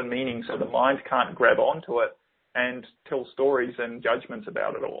doesn't have a meaning, so the mind can't grab onto it and tell stories and judgments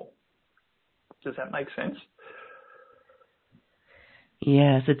about it all. Does that make sense?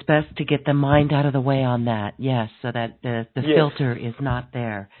 Yes, it's best to get the mind out of the way on that, yes, so that the filter is not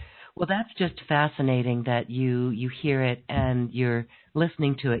there. Well, that's just fascinating that you hear it and you're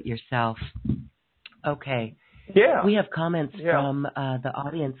listening to it yourself. Okay. Yeah. We have comments from the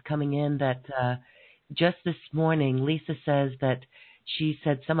audience coming in that just this morning, Lisa says that she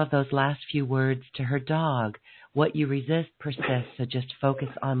said some of those last few words to her dog. What you resist persists, so just focus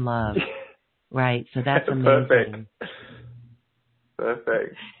on love. Right, so that's amazing.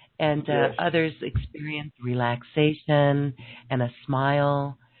 Perfect. And others experience relaxation and a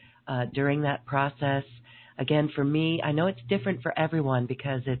smile during that process. Again, for me, I know it's different for everyone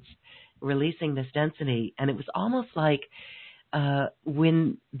because it's releasing this density. And it was almost like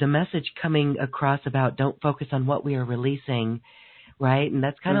when the message coming across about don't focus on what we are releasing, right? And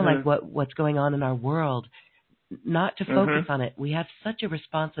that's kind of like what's going on in our world. Not to focus on it. We have such a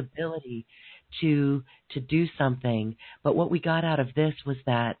responsibility to do something. But what we got out of this was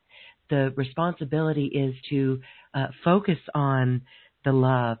that the responsibility is to focus on the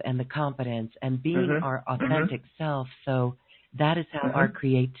love and the confidence and being our authentic self. So that is how our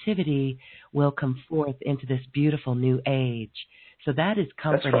creativity will come forth into this beautiful new age. So that is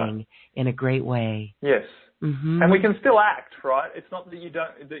comforting in a great way. Yes. And we can still act, right? It's not that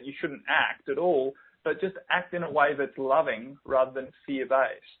you shouldn't act at all, but just act in a way that's loving rather than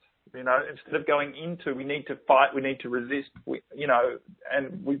fear-based. Instead of going into, we need to fight, we need to resist, we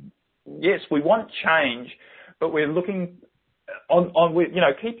want change, but we're looking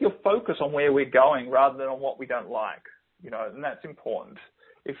keep your focus on where we're going rather than on what we don't like, and that's important.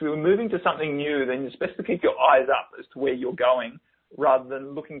 If we're moving to something new, then it's best to keep your eyes up as to where you're going rather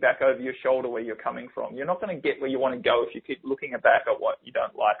than looking back over your shoulder where you're coming from. You're not going to get where you want to go if you keep looking back at what you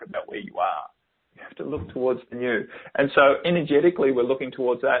don't like about where you are. You have to look towards the new. And so energetically, we're looking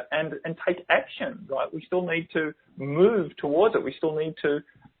towards that and take action, right? We still need to move towards it. We still need to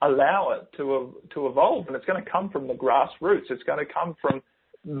allow it to evolve. And it's going to come from the grassroots. It's going to come from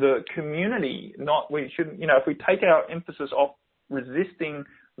the community. If we take our emphasis off resisting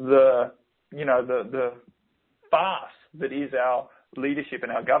the farce that is our leadership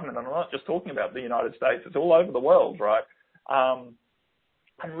and our government, and I'm not just talking about the United States, it's all over the world, right?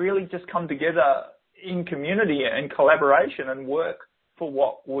 And really just come together in community and collaboration and work for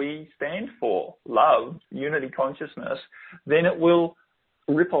what we stand for, love, unity, consciousness, then it will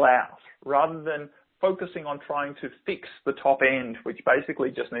ripple out rather than focusing on trying to fix the top end, which basically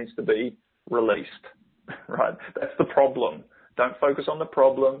just needs to be released, right? That's the problem. Don't focus on the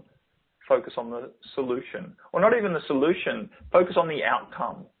problem, focus on the solution. Or not even the solution, focus on the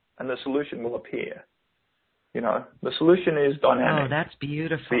outcome and the solution will appear. The solution is dynamic. Oh, that's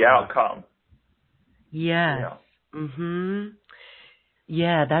beautiful. The outcome. Yes. Yeah. Mm-hmm.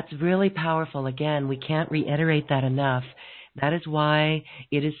 Yeah, that's really powerful. Again, we can't reiterate that enough. That is why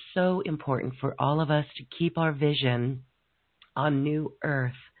it is so important for all of us to keep our vision on New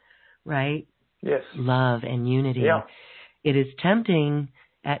Earth, right? Yes. Love and unity. Yeah. It is tempting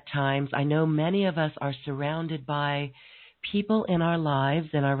at times. I know many of us are surrounded by people in our lives,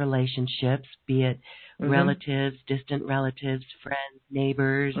 in our relationships, be it relatives, distant relatives, friends,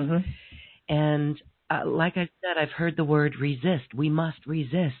 neighbors. And like I said, I've heard the word resist. We must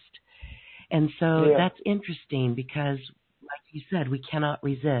resist. And so that's interesting because, like you said, we cannot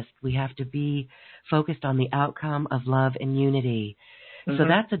resist. We have to be focused on the outcome of love and unity. So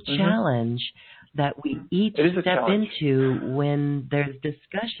that's a challenge that we each step into when there's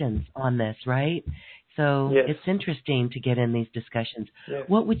discussions on this, right? So it's interesting to get in these discussions. Yes.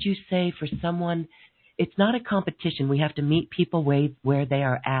 What would you say for someone? It's not a competition. We have to meet people where they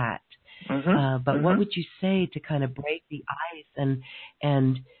are at. But what would you say to kind of break the ice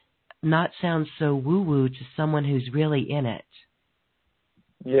and not sound so woo-woo to someone who's really in it?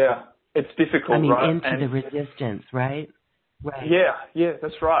 Yeah, it's difficult, I mean, right? into the resistance, right? Right. Yeah,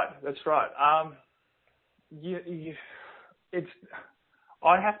 that's right.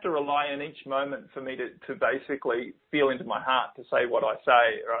 I have to rely on each moment for me to basically feel into my heart to say what I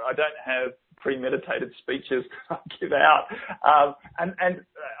say. Right? I don't have premeditated speeches that I give out, and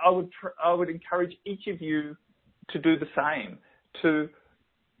I would encourage each of you to do the same.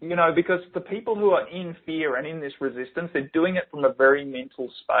 Because the people who are in fear and in this resistance, they're doing it from a very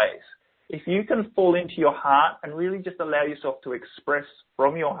mental space. If you can fall into your heart and really just allow yourself to express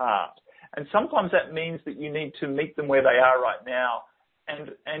from your heart, and sometimes that means that you need to meet them where they are right now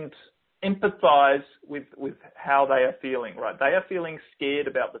and empathize with how they are feeling, right? They are feeling scared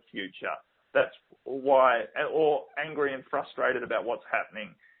about the future. That's why, or angry and frustrated about what's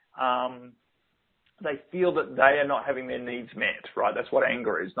happening. They feel that they are not having their needs met, right? That's what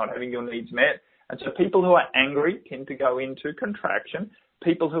anger is, not having your needs met. And so people who are angry tend to go into contraction.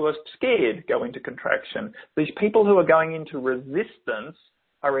 People who are scared go into contraction. These people who are going into resistance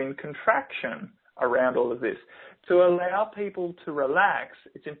are in contraction around all of this. To allow people to relax,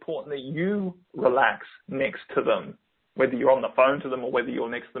 it's important that you relax next to them, whether you're on the phone to them or whether you're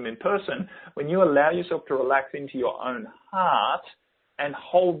next to them in person. When you allow yourself to relax into your own heart and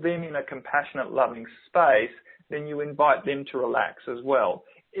hold them in a compassionate, loving space, then you invite them to relax as well.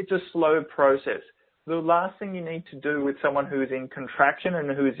 It's a slow process. The last thing you need to do with someone who is in contraction and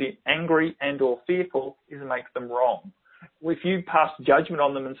who is angry and or fearful is make them wrong. If you pass judgment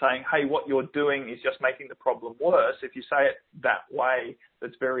on them and saying, hey, what you're doing is just making the problem worse, if you say it that way,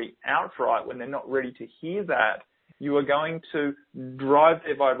 that's very outright when they're not ready to hear that, you are going to drive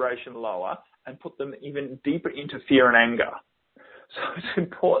their vibration lower and put them even deeper into fear and anger. So it's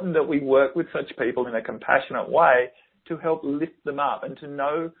important that we work with such people in a compassionate way to help lift them up and to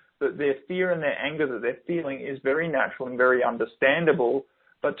know that their fear and their anger that they're feeling is very natural and very understandable,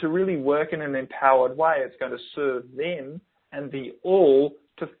 but to really work in an empowered way, it's going to serve them and the all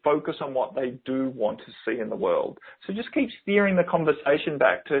to focus on what they do want to see in the world. So just keep steering the conversation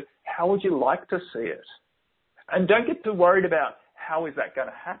back to how would you like to see it? And don't get too worried about how is that going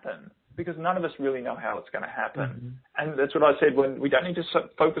to happen, because none of us really know how it's going to happen. And that's what I said, when we don't need to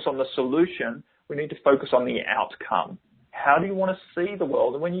focus on the solution, we need to focus on the outcome. How do you want to see the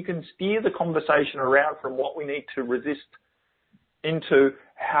world? And when you can steer the conversation around from what we need to resist into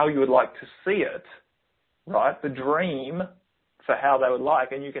how you would like to see it, right? The dream for how they would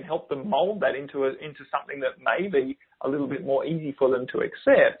like, and you can help them mold that into something that may be a little bit more easy for them to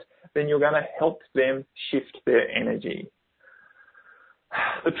accept, then you're going to help them shift their energy.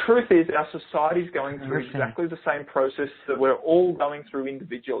 The truth is our society is going through exactly the same process that we're all going through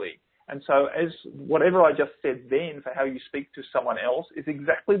individually. And so as whatever I just said then for how you speak to someone else is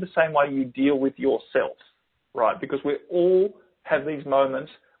exactly the same way you deal with yourself, right? Because we all have these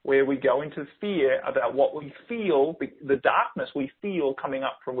moments where we go into fear about what we feel, the darkness we feel coming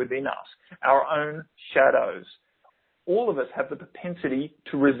up from within us, our own shadows. All of us have the propensity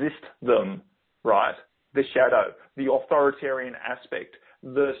to resist them, right? The shadow, the authoritarian aspect,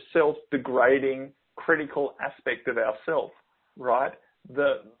 the self-degrading, critical aspect of ourself, right?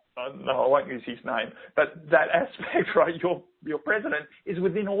 No, I won't use his name, but that aspect, right? Your president is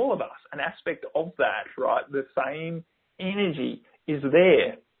within all of us, an aspect of that, right? The same energy is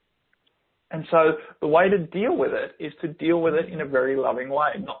there. And so the way to deal with it is to deal with it in a very loving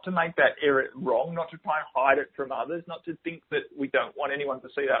way, not to make that error wrong, not to try and hide it from others, not to think that we don't want anyone to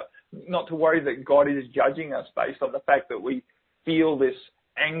see that, not to worry that God is judging us based on the fact that we feel this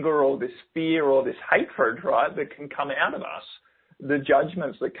anger or this fear or this hatred, right, that can come out of us, the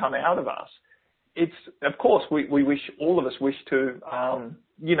judgments that come out of us. It's, of course, we wish, all of us wish to,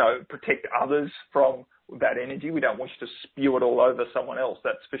 protect others from that energy. We don't wish to spew it all over someone else,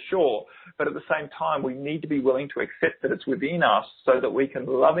 that's for sure. But at the same time, we need to be willing to accept that it's within us so that we can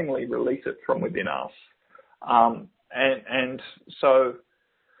lovingly release it from within us. And so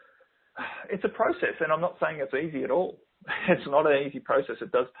it's a process, and I'm not saying it's easy at all. It's not an easy process.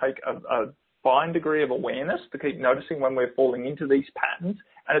 It does take a fine degree of awareness to keep noticing when we're falling into these patterns,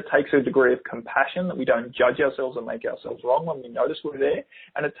 and it takes a degree of compassion that we don't judge ourselves and make ourselves wrong when we notice we're there,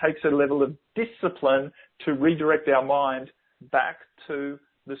 and it takes a level of discipline to redirect our mind back to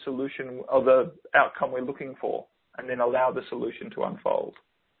the solution or the outcome we're looking for, and then allow the solution to unfold.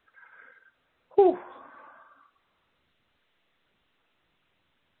 Whew.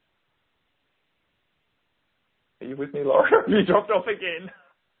 Are you with me, Laura? You dropped off again.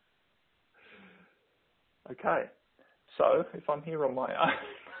 Okay, so if I'm here on my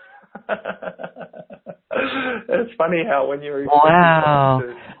own, it's funny how when you're wow.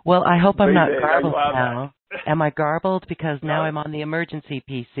 Well, I hope I'm not garbled now. Back. Am I garbled? Because now No. I'm on the emergency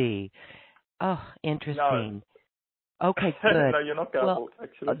PC. Oh, interesting. No. Okay, good. No, you're not garbled,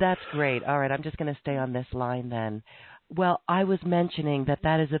 actually. That's great. All right, I'm just going to stay on this line then. Well, I was mentioning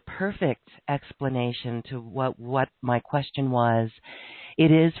that is a perfect explanation to what my question was. It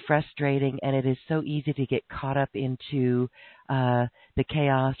is frustrating, and it is so easy to get caught up into the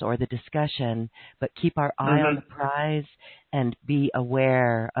chaos or the discussion, but keep our eye on the prize and be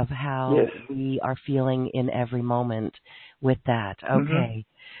aware of how we are feeling in every moment with that. Okay.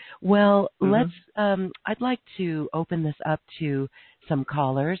 Well, let's. I'd like to open this up to some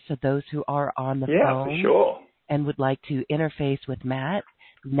callers, so those who are on the phone. Yeah, for sure. And would like to interface with Matt.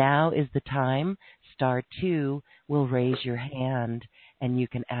 Now is the time. *2 will raise your hand, and you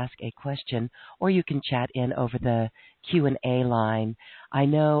can ask a question, or you can chat in over the Q&A line. I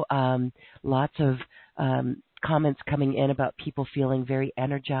know lots of comments coming in about people feeling very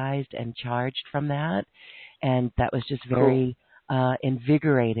energized and charged from that, and that was just very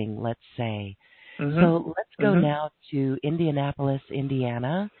invigorating, let's say. So let's go now to Indianapolis,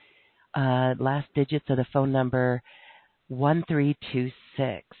 Indiana. Last digits of the phone number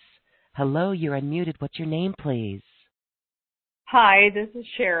 1326. Hello, you're unmuted. What's your name, please? Hi, this is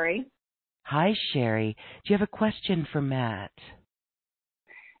Sherry. Hi, Sherry. Do you have a question for Matt?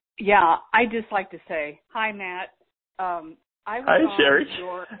 Yeah, I just like to say hi, Matt. Hi, Sherry.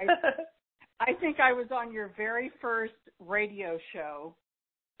 I think I was on your very first radio show,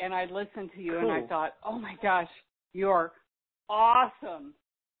 and I listened to you, and I thought, oh my gosh, you're awesome.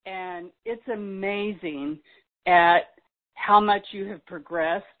 And it's amazing at how much you have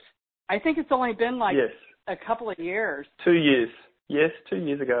progressed. I think it's only been like a couple of years. 2 years. Yes, 2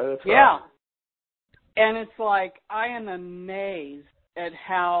 years ago. That's right. Yeah. And it's like, I am amazed at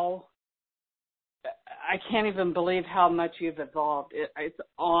how, I can't even believe how much you've evolved. It's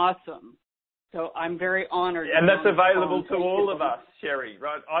awesome. So I'm very honored. And that's available to all of us, Sherry,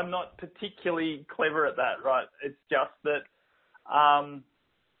 right? I'm not particularly clever at that, right? It's just that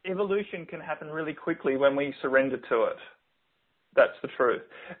evolution can happen really quickly when we surrender to it. That's the truth.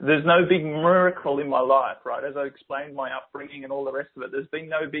 There's no big miracle in my life, right? As I explained my upbringing and all the rest of it, there's been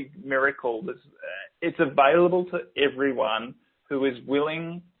no big miracle. It's available to everyone who is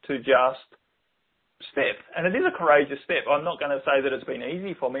willing to just step, and it is a courageous step. I'm not going to say that it's been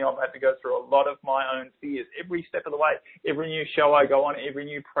easy for me. I've had to go through a lot of my own fears every step of the way. Every new show I go on, every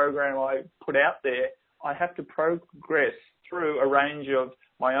new program I put out there, I have to progress through a range of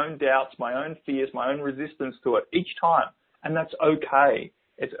my own doubts, my own fears, my own resistance to it each time, and that's okay.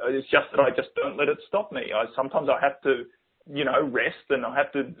 It's just that I just don't let it stop me. Sometimes I have to, rest, and I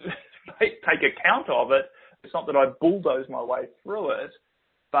have to take account of it. It's not that I bulldoze my way through it,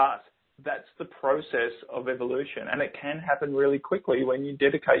 but that's the process of evolution, and it can happen really quickly when you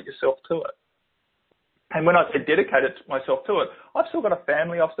dedicate yourself to it. And when I say dedicate myself to it, I've still got a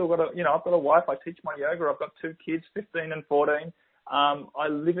family. I've still got I've got a wife. I teach my yoga. I've got 2 kids, 15 and 14. I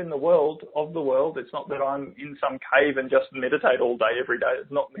live in the world of the world. It's not that I'm in some cave and just meditate all day, every day.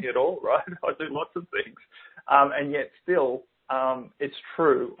 It's not me at all, right? I do lots of things. And yet still, it's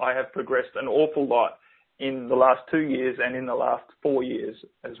true. I have progressed an awful lot in the last 2 years and in the last 4 years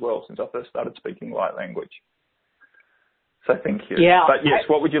as well, since I first started speaking light language. So thank you. Yeah. But yes,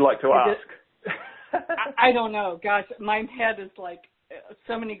 what would you like to ask? I don't know. Gosh, my head is like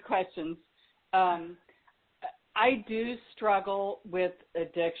so many questions. I do struggle with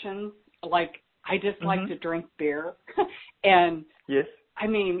addictions. Like, I just like to drink beer. And yes. I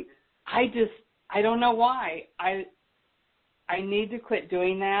mean, I don't know why. I need to quit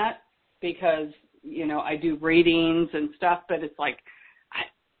doing that because, I do readings and stuff, but it's like,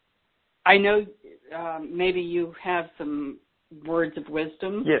 I know maybe you have some words of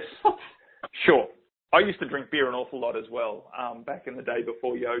wisdom. Yes, sure. I used to drink beer an awful lot as well, back in the day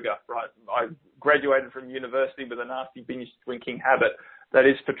before yoga, right? I graduated from university with a nasty binge drinking habit. That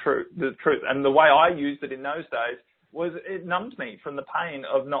is the truth. And the way I used it in those days was it numbed me from the pain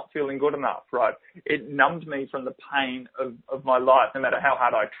of not feeling good enough, right? It numbed me from the pain of my life. No matter how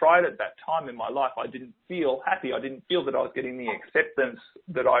hard I tried at that time in my life, I didn't feel happy. I didn't feel that I was getting the acceptance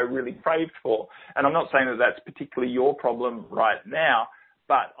that I really craved for. And I'm not saying that that's particularly your problem right now,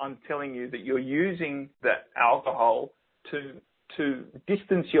 but I'm telling you that you're using that alcohol to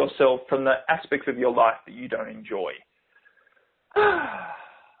distance yourself from the aspects of your life that you don't enjoy.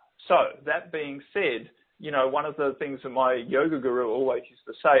 So that being said, one of the things that my yoga guru always used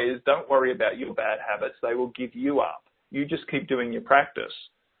to say is, don't worry about your bad habits. They will give you up. You just keep doing your practice,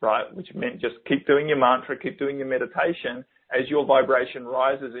 right? Which meant just keep doing your mantra, keep doing your meditation. As your vibration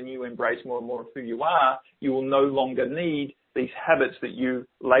rises and you embrace more and more of who you are, you will no longer need these habits that you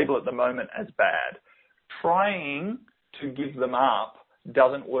label at the moment as bad. Trying to give them up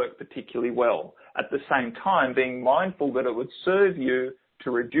doesn't work particularly well. At the same time, being mindful that it would serve you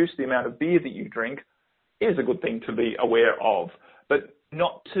to reduce the amount of beer that you drink is a good thing to be aware of, but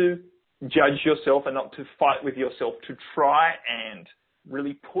not to judge yourself and not to fight with yourself, to try and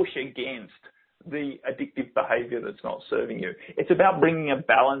really push against the addictive behavior that's not serving you. It's about bringing a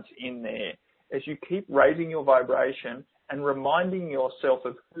balance in there. As you keep raising your vibration and reminding yourself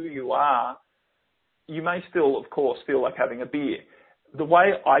of who you are, you may still, of course, feel like having a beer. The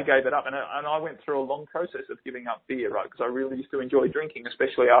way I gave it up, and I went through a long process of giving up beer, right, because I really used to enjoy drinking,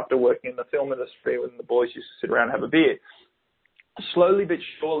 especially after working in the film industry when the boys used to sit around and have a beer. Slowly but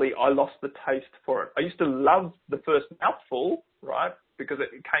surely, I lost the taste for it. I used to love the first mouthful, right, because it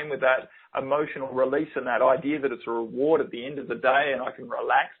came with that emotional release and that idea that it's a reward at the end of the day and I can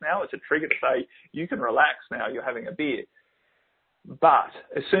relax now. It's a trigger to say, you can relax now, you're having a beer. But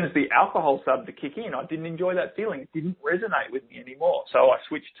as soon as the alcohol started to kick in, I didn't enjoy that feeling. It didn't resonate with me anymore. So I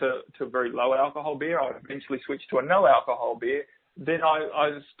switched to a very low alcohol beer. I eventually switched to a no alcohol beer. Then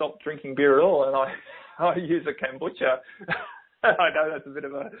I stopped drinking beer at all, and I use a kombucha. I know that's a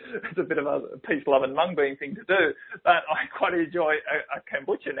bit of a peace, love and mung bean thing to do, but I quite enjoy a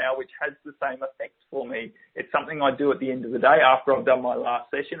kombucha now, which has the same effect for me. It's something I do at the end of the day after I've done my last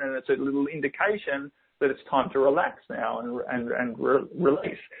session, and it's a little indication that it's time to relax now and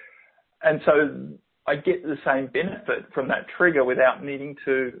release. And so I get the same benefit from that trigger without needing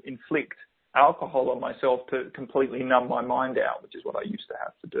to inflict alcohol on myself to completely numb my mind out, which is what I used to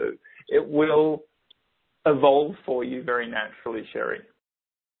have to do. It will evolve for you very naturally, Sherry.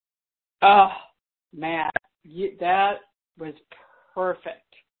 Oh, man, that was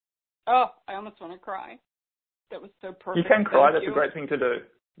perfect. Oh, I almost want to cry. That was so perfect. You can cry. That's a great thing to do.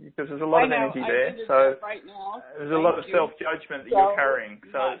 Because there's a lot of energy there, so right now. There's a lot of self-judgment that you're carrying,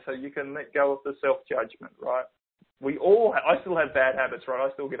 so you can let go of the self-judgment, right? I still have bad habits, right?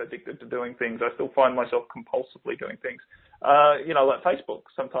 I still get addicted to doing things. I still find myself compulsively doing things. Like Facebook.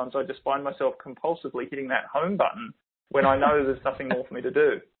 Sometimes I just find myself compulsively hitting that home button when I know there's nothing more for me to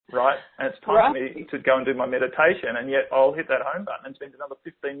do, right? And it's time for me to go and do my meditation, and yet I'll hit that home button and spend another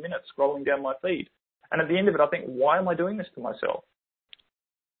 15 minutes scrolling down my feed. And at the end of it, I think, why am I doing this to myself?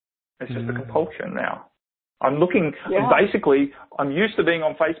 It's just a compulsion now. I'm looking, basically, I'm used to being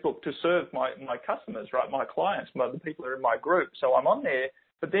on Facebook to serve my customers, right? My clients, the people that are in my group. So I'm on there.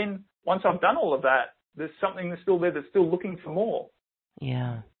 But then once I've done all of that, there's something that's still there that's still looking for more.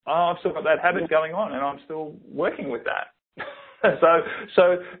 Yeah. I've still got that habit going on, and I'm still working with that.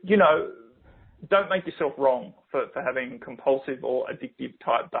 so don't make yourself wrong for having compulsive or addictive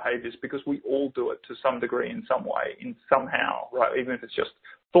type behaviors, because we all do it to some degree in some way, in somehow, right? Even if it's just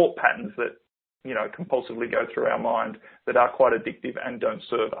thought patterns that, compulsively go through our mind that are quite addictive and don't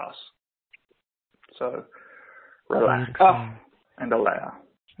serve us. So relax and allow.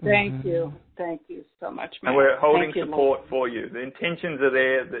 Thank you. Thank you so much, Matt. And we're holding support for you. The intentions are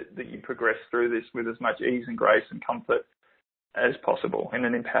there that you progress through this with as much ease and grace and comfort as possible in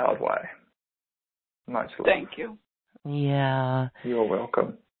an empowered way. Much love. Thank you. Yeah. You're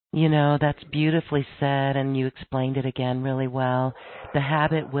welcome. That's beautifully said, and you explained it again really well. The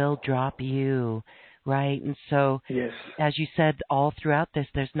habit will drop you, right? And so, yes, as you said, all throughout this,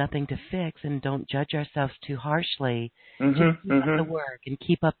 there's nothing to fix, and don't judge ourselves too harshly. Just keep up the work and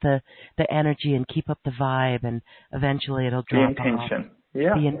keep up the energy and keep up the vibe, and eventually it'll drop off. The intention.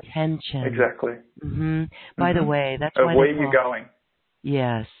 Yeah. The intention. Exactly. By the way, that's why where you're going.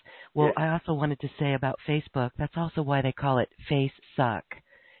 Yes. Well, yes. I also wanted to say about Facebook, that's also why they call it Face Suck,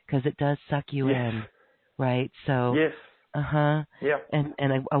 because it does suck you in, right? So. Yes. Yeah. And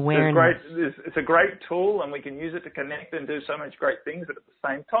awareness. It's a great tool, and we can use it to connect and do so much great things. But at the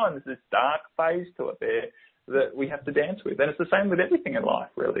same time, there's this dark phase to it there that we have to dance with, and it's the same with everything in life,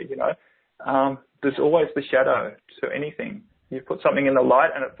 really. There's always the shadow to anything. You put something in the light,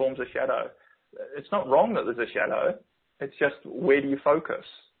 and it forms a shadow. It's not wrong that there's a shadow. It's just, where do you focus?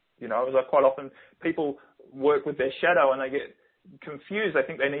 As I quite often, people work with their shadow and they get confused. They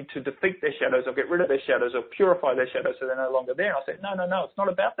think they need to defeat their shadows or get rid of their shadows or purify their shadows so they're no longer there. And I said, no, it's not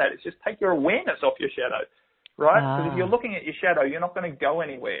about that. It's just take your awareness off your shadow, right? Because if you're looking at your shadow, you're not going to go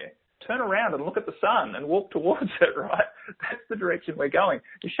anywhere. Turn around and look at the sun and walk towards it, right? That's the direction we're going.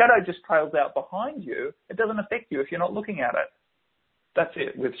 The shadow just trails out behind you. It doesn't affect you if you're not looking at it. That's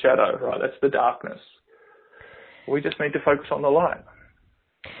it with shadow, right? That's the darkness. We just need to focus on the light.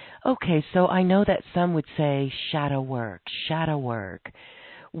 Okay, so I know that some would say shadow work.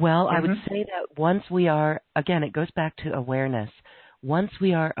 Well, I would say that once we are, again, it goes back to awareness. Once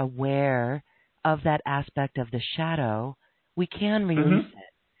we are aware of that aspect of the shadow, we can release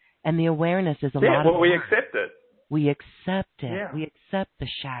it. And the awareness is a lot of work. we accept it. We accept it. Yeah. We accept the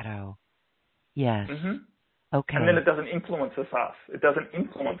shadow. Yes. Okay. And then it doesn't influence us. It doesn't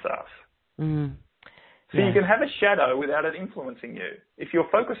influence us. So yes. you can have a shadow without it influencing you. If your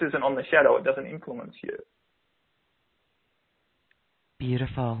focus isn't on the shadow, it doesn't influence you.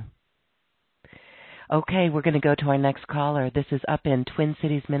 Beautiful. Okay, we're going to go to our next caller. This is up in Twin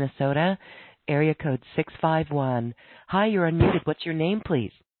Cities, Minnesota, area code 651. Hi, you're unmuted. What's your name,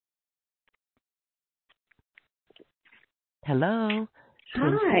 please? Hello.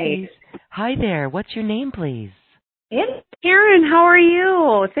 Twin Cities. Hi there. What's your name, please? It's Karen. How are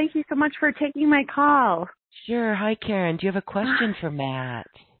you? Thank you so much for taking my call. Sure. Hi, Karen. Do you have a question for Matt?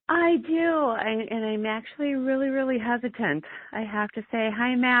 I do, and I'm actually really, really hesitant. I have to say,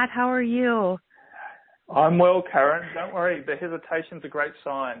 hi, Matt. How are you? I'm well, Karen. Don't worry. The hesitation's a great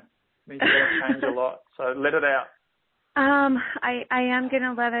sign. It means you're going to change a lot. So let it out. I am going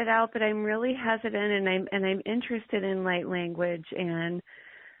to let it out, but I'm really hesitant, and I'm interested in light language, and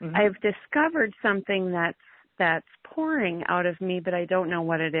I've discovered something that's pouring out of me, but I don't know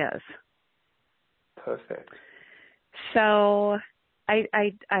what it is. Perfect. So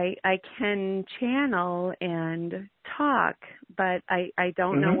I can channel and talk, but I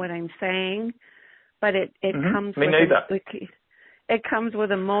don't know what I'm saying. But it comes me with it comes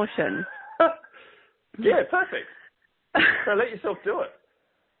with emotion. Yeah, perfect. So let yourself do it.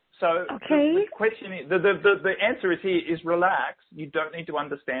 So the question is, the answer is here is relax. You don't need to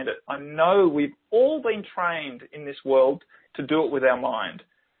understand it. I know we've all been trained in this world to do it with our mind.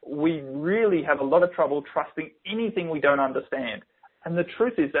 We really have a lot of trouble trusting anything we don't understand. And the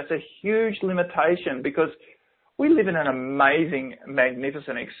truth is that's a huge limitation, because we live in an amazing,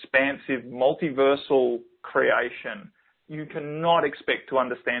 magnificent, expansive, multiversal creation. You cannot expect to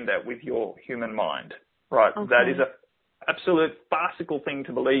understand that with your human mind, right? Okay. That is an absolute farcical thing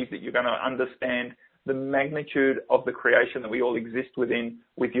to believe that you're going to understand the magnitude of the creation that we all exist within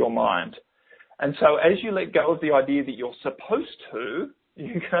with your mind. And so as you let go of the idea that you're supposed to,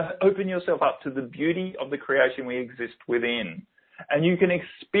 you can open yourself up to the beauty of the creation we exist within. And you can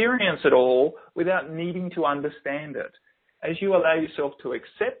experience it all without needing to understand it. As you allow yourself to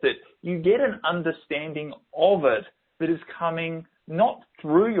accept it, you get an understanding of it that is coming not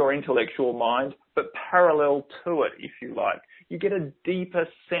through your intellectual mind, but parallel to it, if you like. You get a deeper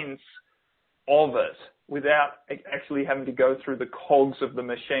sense of it without actually having to go through the cogs of the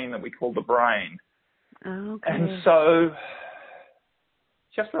machine that we call the brain. Okay. And so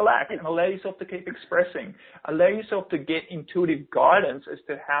just relax and allow yourself to keep expressing. Allow yourself to get intuitive guidance as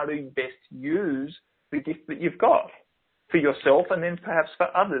to how to best use the gift that you've got for yourself and then perhaps for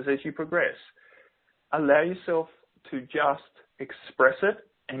others as you progress. Allow yourself to just express it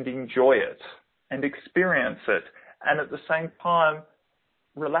and enjoy it and experience it. And at the same time,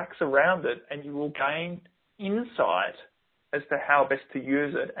 relax around it, and you will gain insight as to how best to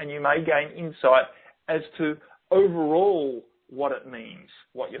use it. And you may gain insight as to overall what it means,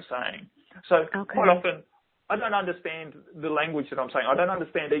 what you're saying. So quite often, I don't understand the language that I'm saying. I don't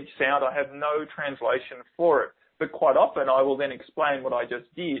understand each sound. I have no translation for it. But quite often, I will then explain what I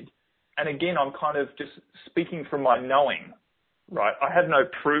just did. And again, I'm kind of just speaking from my knowing, right? I have no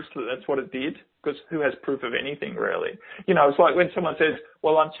proof that that's what it did, because who has proof of anything, really? You know, it's like when someone says,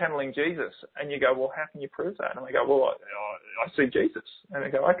 well, I'm channeling Jesus. And you go, well, how can you prove that? And they go, well, I see Jesus. And they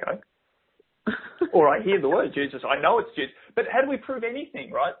go, okay. Or I hear the word Jesus. I know it's Jesus. But how do we prove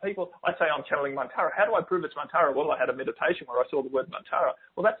anything, right? I say I'm channeling Mantara. How do I prove it's Mantara? Well, I had a meditation where I saw the word Mantara.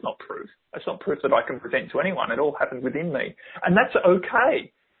 Well, that's not proof. That's not proof that I can present to anyone. It all happened within me. And that's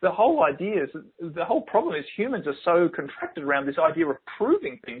okay. The whole idea is, the whole problem is humans are so contracted around this idea of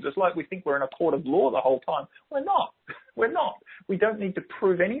proving things. It's like we think we're in a court of law the whole time. We're not. We're not. We don't need to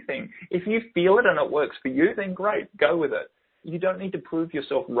prove anything. If you feel it and it works for you, then great, go with it. You don't need to prove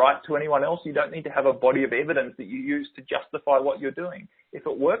yourself right to anyone else. You don't need to have a body of evidence that you use to justify what you're doing. If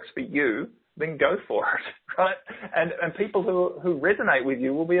it works for you, then go for it, right? And people who resonate with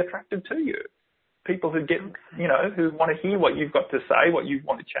you will be attracted to you. People who get, who want to hear what you've got to say, what you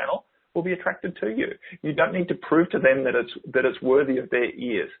want to channel, will be attracted to you. You don't need to prove to them that it's worthy of their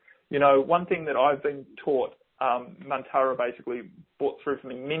ears. You know, one thing that I've been taught, Mantara basically brought through for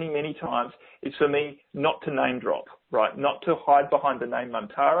me many, many times, is for me not to name drop, right? Not to hide behind the name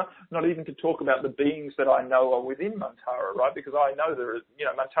Mantara, not even to talk about the beings that I know are within Mantara, right? Because I know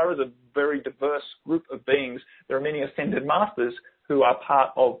Mantara is a very diverse group of beings. There are many ascended masters who are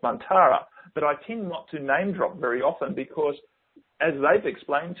part of Mantara. But I tend not to name drop very often because, as they've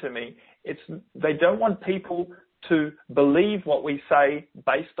explained to me, they don't want people to believe what we say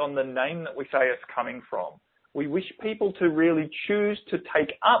based on the name that we say it's coming from. We wish people to really choose to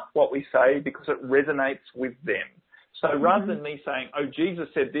take up what we say because it resonates with them. So rather than me saying, oh, Jesus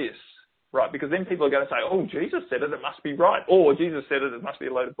said this, right, because then people are going to say, oh, Jesus said it must be right. Or Jesus said it must be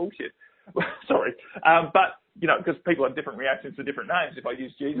a load of bullshit. Sorry. But, because people have different reactions to different names. If I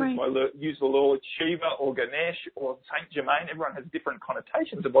use Jesus, if I use the Lord Shiva or Ganesh or Saint Germain, everyone has different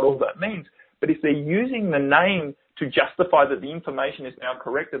connotations of what all that means. But if they're using the name to justify that the information is now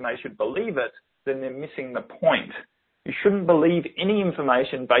correct and they should believe it, then they're missing the point. You shouldn't believe any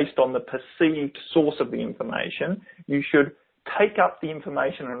information based on the perceived source of the information. You should take up the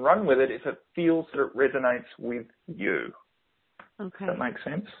information and run with it if it feels that it resonates with you. Okay. Does that make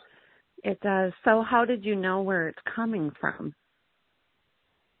sense? It does. So how did you know where it's coming from?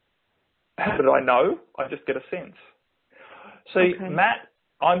 How did I know? I just get a sense. See, Matt,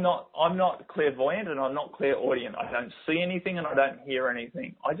 I'm not clairvoyant and I'm not clairaudient. I don't see anything and I don't hear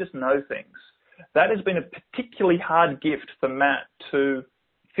anything. I just know things. That has been a particularly hard gift for Matt to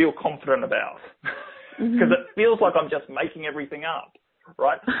feel confident about because it feels like I'm just making everything up,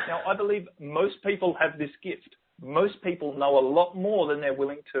 right? Now, I believe most people have this gift. Most people know a lot more than they're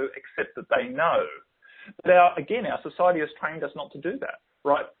willing to accept that they know. But our society has trained us not to do that,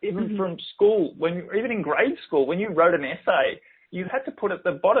 right? Even from school, even in grade school, when you wrote an essay, you had to put at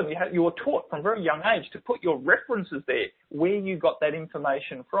the bottom, you were taught from a very young age to put your references there, where you got that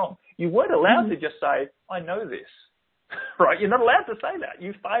information from. You weren't allowed to just say, I know this, right? You're not allowed to say that.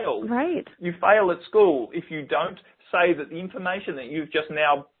 You fail. Right. You fail at school if you don't say that the information that you've just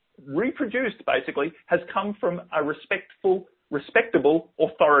now reproduced, basically, has come from a respectable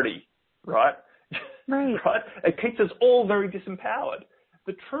authority, right? Right. Right? It keeps us all very disempowered.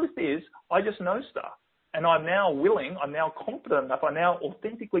 The truth is, I just know stuff. And I'm now confident enough, I'm now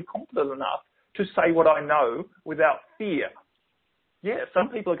authentically confident enough to say what I know without fear. Yeah, some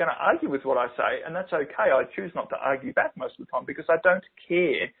people are going to argue with what I say, and that's okay. I choose not to argue back most of the time because I don't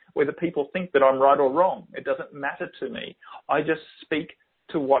care whether people think that I'm right or wrong. It doesn't matter to me. I just speak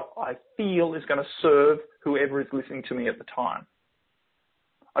to what I feel is going to serve whoever is listening to me at the time.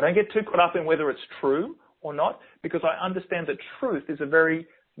 I don't get too caught up in whether it's true or not because I understand that truth is a very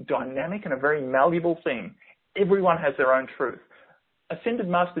dynamic and a very malleable thing. Everyone has their own truth. Ascended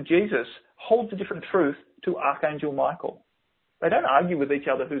Master Jesus holds a different truth to Archangel Michael. They don't argue with each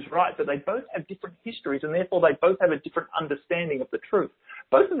other who's right, but they both have different histories, and therefore they both have a different understanding of the truth.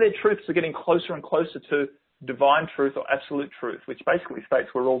 Both of their truths are getting closer and closer to divine truth or absolute truth, which basically states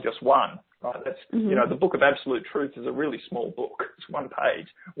we're all just one, right? That's, the book of absolute truth is a really small book. It's one page.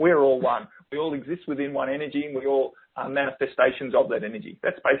 We're all one. We all exist within one energy, and we all are manifestations of that energy.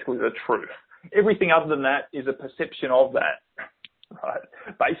 That's basically the truth. Everything other than that is a perception of that, right?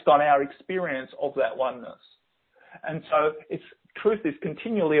 Based on our experience of that oneness. And so truth is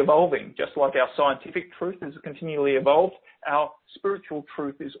continually evolving, just like our scientific truth is continually evolved. Our spiritual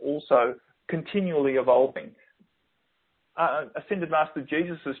truth is also continually evolving. Ascended Master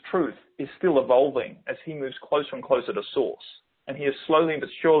Jesus' truth is still evolving as he moves closer and closer to Source. And he is slowly but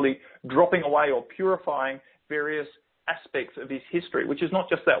surely dropping away or purifying various aspects of his history, which is not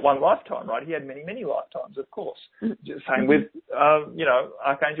just that one lifetime, right? He had many, many lifetimes, of course. Same with,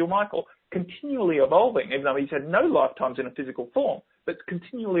 Archangel Michael, continually evolving, even though he's had no lifetimes in a physical form, but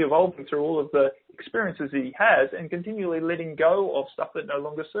continually evolving through all of the experiences he has and continually letting go of stuff that no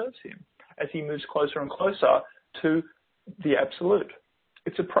longer serves him as he moves closer and closer to the absolute.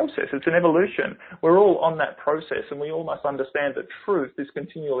 It's a process. It's an evolution. We're all on that process, and we all must understand that truth is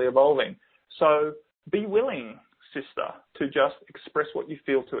continually evolving. So be willing, sister, to just express what you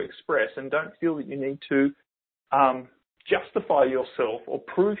feel to express, and don't feel that you need to justify yourself or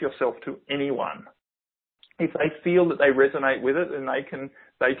prove yourself to anyone. If they feel that they resonate with it, then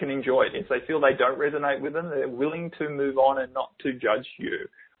they can enjoy it. If they feel they don't resonate with them, they're willing to move on and not to judge you,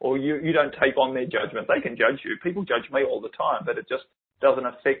 or you don't take on their judgment. They can judge you. People judge me all the time, but it just doesn't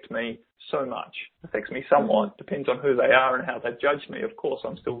affect me so much. It affects me somewhat. Depends on who they are and how they judge me. Of course,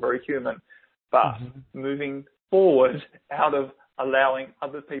 I'm still very human. But moving forward out of allowing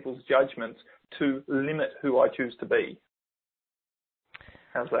other people's judgments to limit who I choose to be.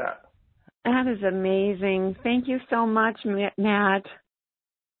 How's that? That is amazing. Thank you so much, Matt.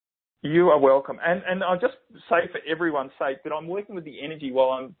 You are welcome. And I'll just say for everyone's sake that I'm working with the energy while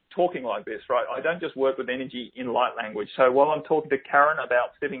I'm talking like this, right? I don't just work with energy in light language. So while I'm talking to Karen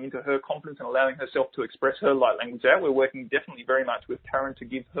about stepping into her confidence and allowing herself to express her light language out, we're working definitely very much with Karen to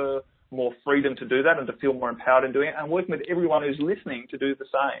give her more freedom to do that and to feel more empowered in doing it. And I'm working with everyone who's listening to do the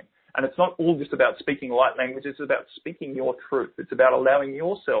same. And it's not all just about speaking light language. It's about speaking your truth. It's about allowing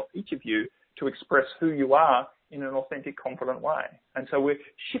yourself, each of you, to express who you are in an authentic, confident way. And so we're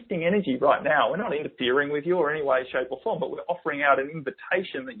shifting energy right now. We're not interfering with you or any way, shape or form, but we're offering out an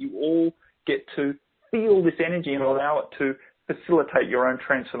invitation that you all get to feel this energy and allow it to facilitate your own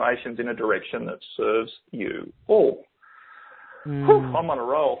transformations in a direction that serves you all. Whew, I'm on a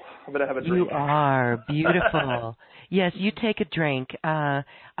roll. I better have a drink. You are. Beautiful. Yes, you take a drink. I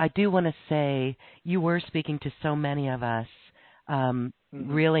do want to say you were speaking to so many of us,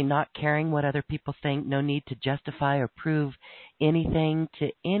 really not caring what other people think, no need to justify or prove anything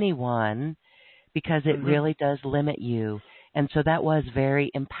to anyone because it really does limit you. And so that was very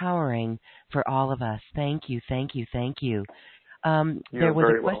empowering for all of us. Thank you, thank you, thank you. You're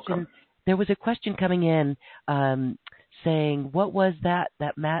very welcome. There was a question coming in saying, what was that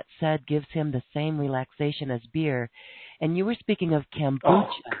Matt said gives him the same relaxation as beer? And you were speaking of kombucha. Oh,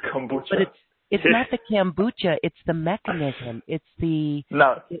 kombucha. But it's not the kombucha, it's the mechanism. It's the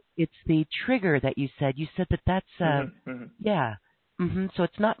it's the trigger that you said. You said that's yeah. So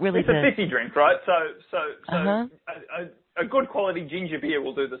it's not really it's a fizzy drink, right? So a good quality ginger beer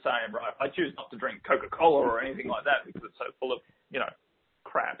will do the same, right? I choose not to drink Coca-Cola or anything like that because it's so full of,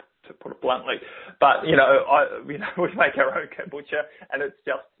 crap, to put it bluntly. But, we make our own kombucha and it's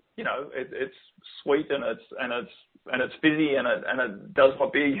just, it's sweet and it's fizzy and it does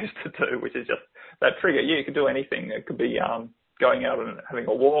what beer used to do, which is just that trigger. Yeah, you could do anything. It could be going out and having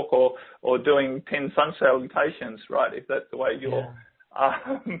a walk or doing 10 sun salutations, right? If that's the way you're,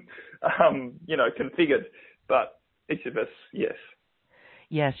 configured. But each of us, yes.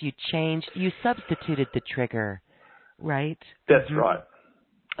 Yes, you substituted the trigger, right? That's right.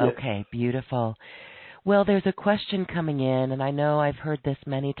 Okay, beautiful. Well, there's a question coming in, and I know I've heard this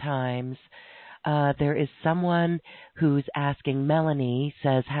many times. There is someone who's asking, Melanie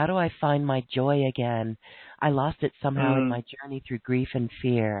says, how do I find my joy again? I lost it somehow in my journey through grief and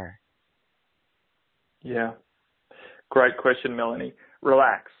fear. Yeah. Great question, Melanie.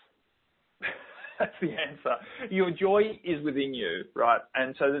 Relax. That's the answer. Your joy is within you, right?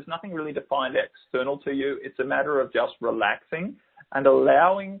 And so there's nothing really defined external to you. It's a matter of just relaxing and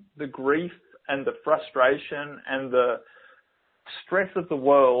allowing the grief and the frustration and the stress of the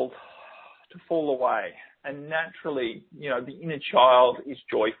world to fall away. And naturally, the inner child is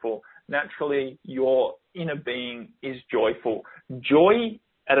joyful. Naturally, your inner being is joyful. Joy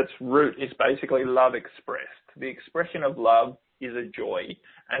at its root is basically love expressed. The expression of love is a joy.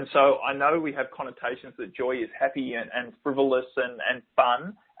 And so I know we have connotations that joy is happy and frivolous and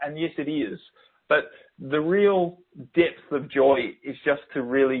fun, and yes, it is. But the real depth of joy is just to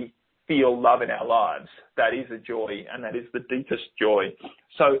really feel love in our lives. That is a joy, and that is the deepest joy.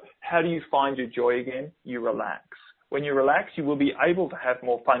 So how do you find your joy again? You relax. When you relax, you will be able to have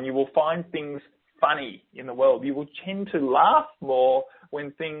more fun. You will find things funny in the world. You will tend to laugh more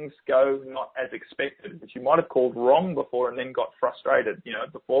when things go not as expected, which you might have called wrong before and then got frustrated. You know,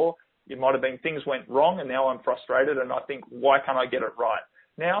 before it might have been things went wrong and now I'm frustrated and I think, why can't I get it right?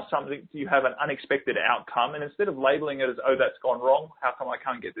 Now you have an unexpected outcome, and instead of labeling it as, oh, that's gone wrong, how come I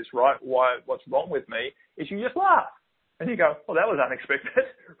can't get this right? What's wrong with me? Is you just laugh. And you go, well, that was unexpected,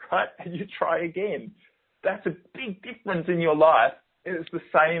 right? And you try again. That's a big difference in your life. It's the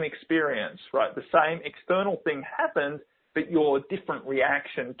same experience, right? The same external thing happened, but your different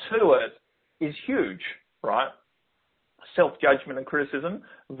reaction to it is huge, right? Self-judgment and criticism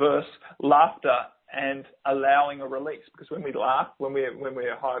versus laughter and allowing a release. Because when we laugh, when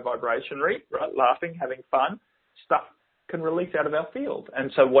we're high vibration rate, right, laughing, having fun, stuff can release out of our field. And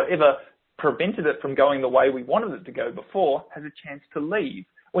so whatever prevented it from going the way we wanted it to go before has a chance to leave.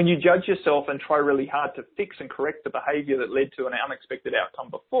 When you judge yourself and try really hard to fix and correct the behavior that led to an unexpected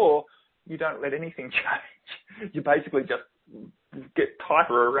outcome before, you don't let anything change. You basically just get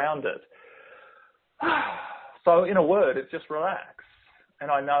tighter around it. So in a word, it's just relax. And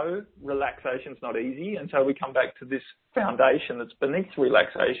I know relaxation's not easy, and so we come back to this foundation that's beneath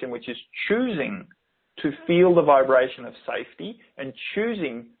relaxation, which is choosing to feel the vibration of safety and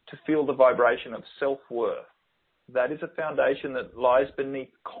choosing to feel the vibration of self-worth. That is a foundation that lies beneath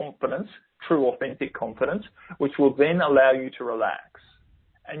confidence, true authentic confidence, which will then allow you to relax.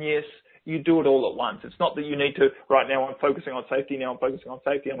 And yes, you do it all at once. It's not that you need to, right now I'm focusing on safety, now I'm focusing on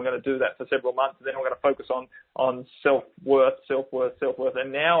safety, and we're going to do that for several months, and then we're going to focus on self-worth,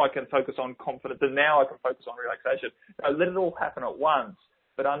 and now I can focus on confidence, and now I can focus on relaxation. Now, let it all happen at once,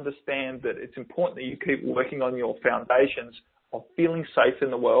 but understand that it's important that you keep working on your foundations of feeling safe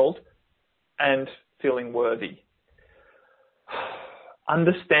in the world and feeling worthy.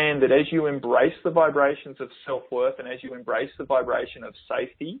 Understand that as you embrace the vibrations of self-worth and as you embrace the vibration of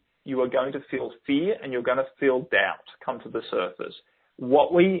safety, you are going to feel fear and you're going to feel doubt come to the surface.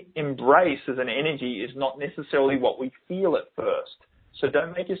 What we embrace as an energy is not necessarily what we feel at first. So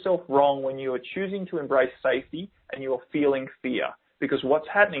don't make yourself wrong when you are choosing to embrace safety and you are feeling fear. Because what's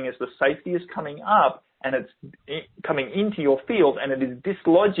happening is the safety is coming up and it's coming into your field and it is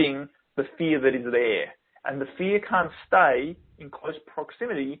dislodging the fear that is there. And the fear can't stay in close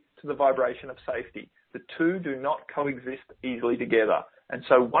proximity to the vibration of safety. The two do not coexist easily together. And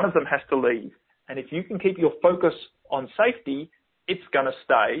so one of them has to leave. And if you can keep your focus on safety, it's going to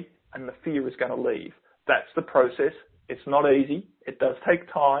stay and the fear is going to leave. That's the process. It's not easy. It does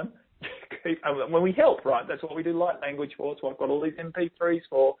take time. When we help, right? That's what we do light language for. It's what I've got all these MP3s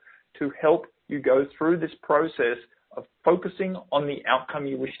for, to help you go through this process of focusing on the outcome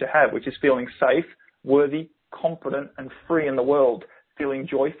you wish to have, which is feeling safe, worthy, confident, and free in the world, feeling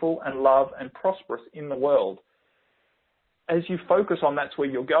joyful and love and prosperous in the world. As you focus on that's where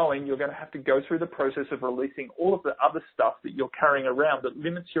you're going to have to go through the process of releasing all of the other stuff that you're carrying around that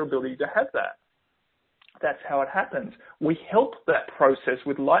limits your ability to have that. That's how it happens. We help that process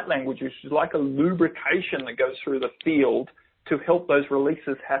with light language, which is like a lubrication that goes through the field to help those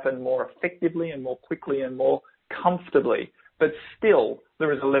releases happen more effectively and more quickly and more comfortably. But still,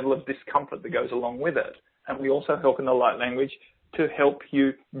 there is a level of discomfort that goes along with it. And we also help in the light language to help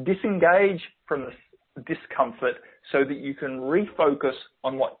you disengage from the discomfort so that you can refocus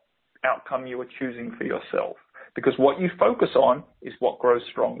on what outcome you are choosing for yourself. Because what you focus on is what grows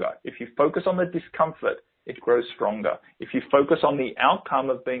stronger. If you focus on the discomfort, it grows stronger. If you focus on the outcome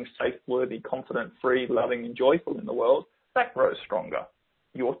of being safe, worthy, confident, free, loving, and joyful in the world, that grows stronger.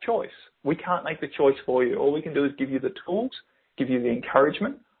 Your choice. We can't make the choice for you. All we can do is give you the tools, give you the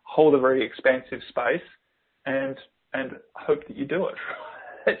encouragement, hold a very expansive space, and hope that you do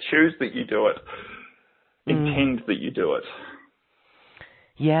it. Choose that you do it. Intend that you do it.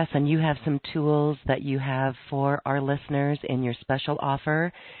 Yes, and you have some tools that you have for our listeners in your special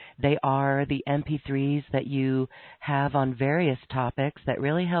offer. They are the MP3s that you have on various topics that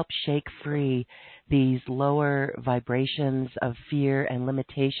really help shake free these lower vibrations of fear and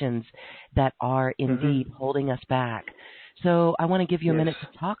limitations that are indeed holding us back. So I want to give you a minute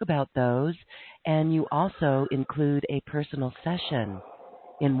to talk about those, and you also include a personal session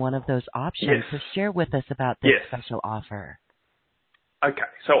in one of those options. So share with us about this special offer. Okay,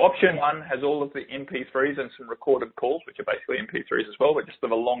 so option one has all of the MP3s and some recorded calls, which are basically MP3s as well, but just of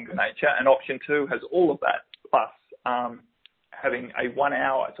a longer nature. And option two has all of that, plus having a 1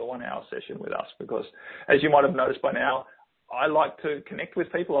 hour, it's a 1 hour session with us, because as you might have noticed by now, I like to connect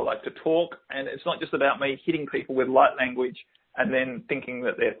with people. I like to talk, and it's not just about me hitting people with light language and then thinking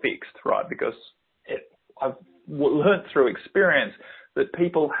that they're fixed, right? Because I've learned through experience that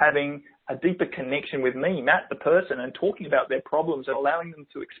people having a deeper connection with me, Matt, the person, and talking about their problems and allowing them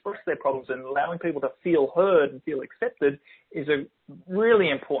to express their problems and allowing people to feel heard and feel accepted is a really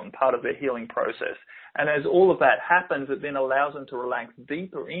important part of their healing process. And as all of that happens, it then allows them to relax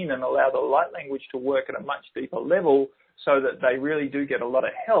deeper in and allow the light language to work at a much deeper level, so that they really do get a lot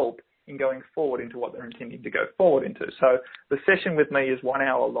of help in going forward into what they're intending to go forward into. So the session with me is 1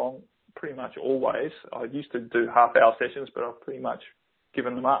 hour long, pretty much always. I used to do half-hour sessions, but I've pretty much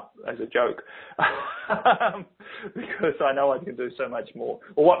given them up as a joke because I know I can do so much more.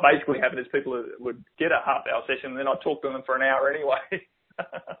 Well, what basically happened is people would get a half-hour session and then I'd talk to them for an hour anyway.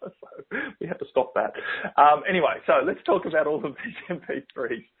 So we have to stop that. Anyway, so let's talk about all of these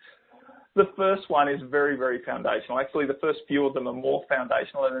MP3s. The first one is very, very foundational. Actually, the first few of them are more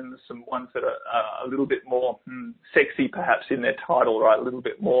foundational, and then there's some ones that are a little bit more sexy, perhaps, in their title, right? A little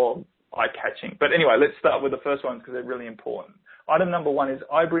bit more eye-catching. But anyway, let's start with the first ones because they're really important. Item number 1 is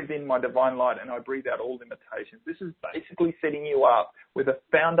I breathe in my divine light and I breathe out all limitations. This is basically setting you up with a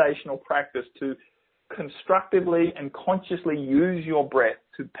foundational practice to constructively and consciously use your breath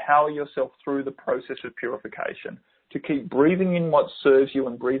to power yourself through the process of purification, to keep breathing in what serves you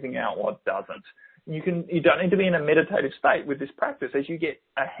and breathing out what doesn't. You don't need to be in a meditative state with this practice. As you get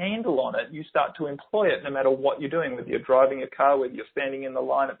a handle on it, you start to employ it no matter what you're doing, whether you're driving a car, whether you're standing in the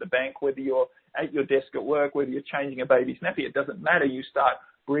line at the bank, whether you're at your desk at work, whether you're changing a baby's nappy. It doesn't matter. You start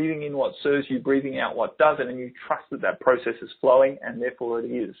breathing in what serves you, breathing out what doesn't, and you trust that that process is flowing, and therefore it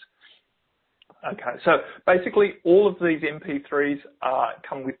is. Okay, so basically all of these MP3s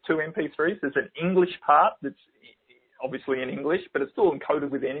come with 2 MP3s. There's an English part that's obviously in English, but it's still encoded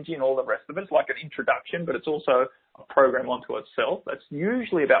with energy and all the rest of it. It's like an introduction, but it's also a program onto itself. That's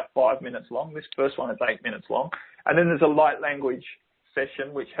usually about 5 minutes long. This first one is 8 minutes long. And then there's a light language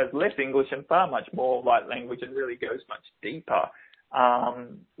session, which has less English and far much more light language and really goes much deeper,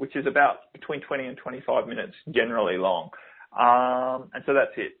 which is about between 20 and 25 minutes generally long. And so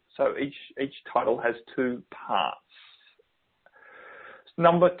that's it. So each title has 2 parts.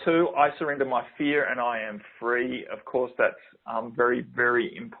 Number 2, I surrender my fear and I am free. Of course, that's very,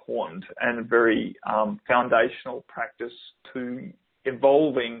 very important and very foundational practice to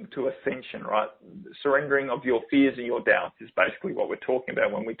evolving to ascension, right? Surrendering of your fears and your doubts is basically what we're talking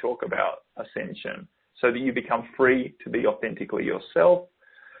about when we talk about ascension, so that you become free to be authentically yourself.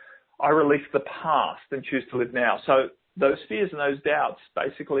 I release the past and choose to live now. So those fears and those doubts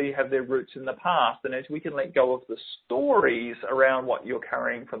basically have their roots in the past. And as we can let go of the stories around what you're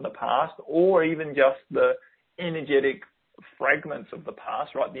carrying from the past, or even just the energetic fragments of the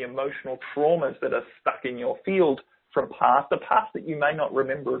past, right, the emotional traumas that are stuck in your field from past, the past that you may not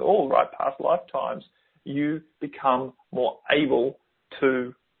remember at all, right, past lifetimes, you become more able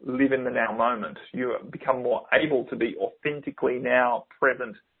to live in the now moment. You become more able to be authentically now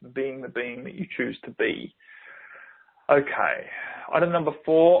present, being the being that you choose to be. Okay, item number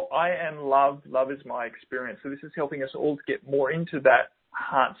 4, I am love. Love is my experience. So this is helping us all to get more into that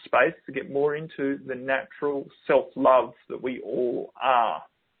heart space, to get more into the natural self-love that we all are,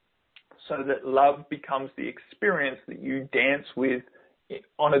 so that love becomes the experience that you dance with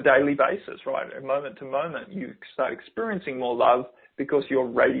on a daily basis, right? Moment to moment, you start experiencing more love because you're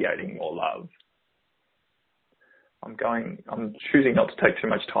radiating more love. I'm choosing not to take too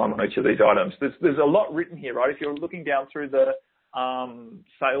much time on each of these items. There's a lot written here, right? If you're looking down through the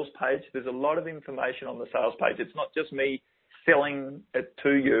sales page, there's a lot of information on the sales page. It's not just me selling it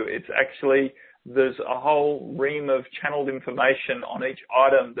to you. It's actually, there's a whole ream of channeled information on each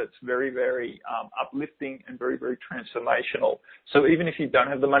item that's very, very uplifting and very, very transformational. So even if you don't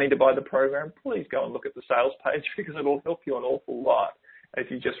have the money to buy the program, please go and look at the sales page, because it'll help you an awful lot if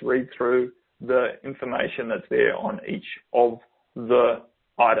you just read through the information that's there on each of the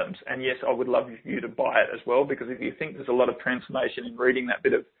items. And yes, I would love you to buy it as well, because if you think there's a lot of transformation in reading that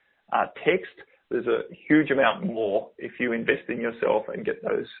bit of text, there's a huge amount more if you invest in yourself and get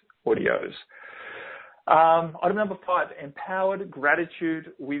those audios. Item number 5, empowered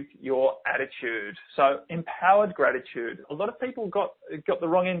gratitude with your attitude. So empowered gratitude. A lot of people got the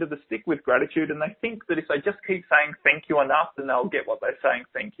wrong end of the stick with gratitude, and they think that if they just keep saying thank you enough, then they'll get what they're saying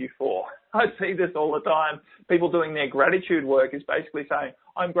thank you for. I see this all the time. People doing their gratitude work is basically saying,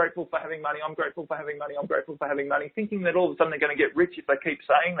 I'm grateful for having money, I'm grateful for having money, I'm grateful for having money, thinking that all of a sudden they're going to get rich if they keep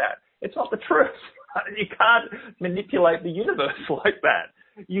saying that. It's not the truth. You can't manipulate the universe like that.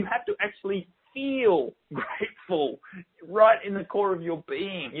 You have to actually feel grateful right in the core of your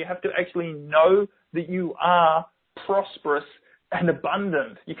being. You have to actually know that you are prosperous and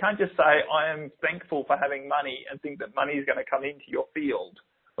abundant. You can't just say, I am thankful for having money and think that money is going to come into your field,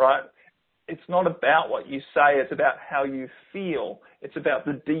 right? It's not about what you say. It's about how you feel. It's about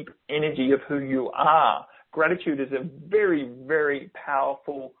the deep energy of who you are. Gratitude is a very, very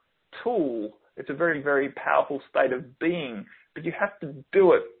powerful tool. It's a very, very powerful state of being, but you have to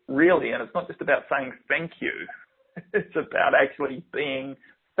do it really. And it's not just about saying thank you. It's about actually being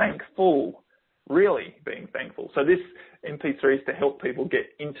thankful, really being thankful. So this MP3 is to help people get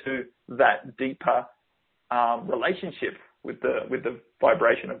into that deeper relationship with the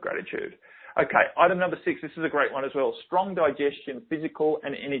vibration of gratitude. Okay, item number 6, this is a great one as well. Strong digestion, physical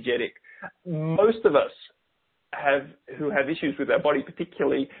and energetic. Most of us who have issues with our body,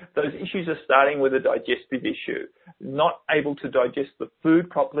 particularly, those issues are starting with a digestive issue. Not able to digest the food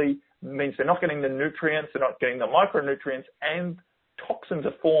properly means they're not getting the nutrients, they're not getting the micronutrients, and toxins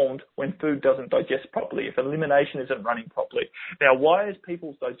are formed when food doesn't digest properly, if elimination isn't running properly. Now, why is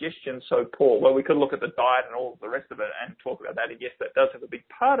people's digestion so poor? Well, we could look at the diet and all the rest of it and talk about that, and yes, that does have a big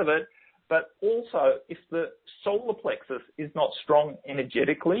part of it. But also, if the solar plexus is not strong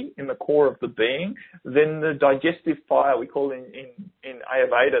energetically in the core of the being, then the digestive fire, we call in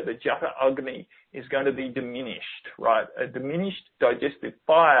Ayurveda, the Jata Agni, is going to be diminished, right? A diminished digestive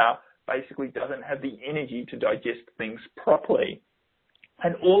fire basically doesn't have the energy to digest things properly.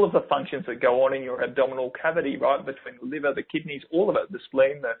 And all of the functions that go on in your abdominal cavity, right, between the liver, the kidneys, all of it, the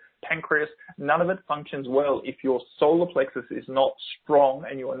spleen, the pancreas, none of it functions well if your solar plexus is not strong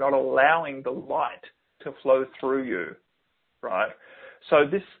and you are not allowing the light to flow through you, right? So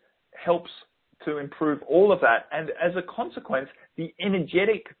this helps to improve all of that. And as a consequence, the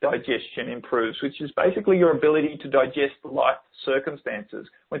energetic digestion improves, which is basically your ability to digest life circumstances.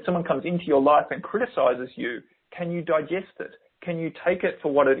 When someone comes into your life and criticizes you, can you digest it? Can you take it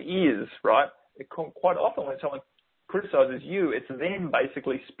for what it is, right? Quite often when someone criticizes you, it's them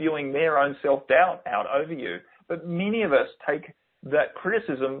basically spewing their own self-doubt out over you. But many of us take that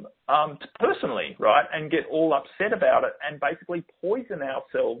criticism personally, right, and get all upset about it and basically poison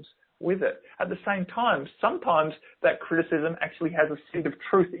ourselves with it. At the same time, sometimes that criticism actually has a seed of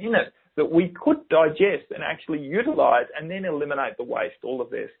truth in it that we could digest and actually utilize and then eliminate the waste, all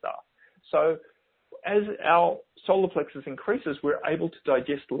of their stuff. So as our solar plexus increases, we're able to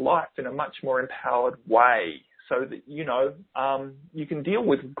digest life in a much more empowered way so that, you can deal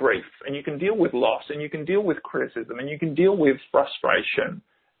with grief and you can deal with loss and you can deal with criticism and you can deal with frustration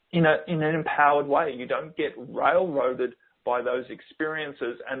in an empowered way. You don't get railroaded by those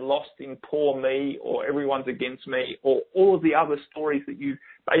experiences and lost in poor me or everyone's against me or all of the other stories that you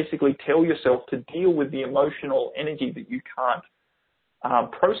basically tell yourself to deal with the emotional energy that you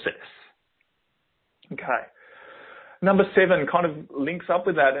can't process. Okay. Number 7 kind of links up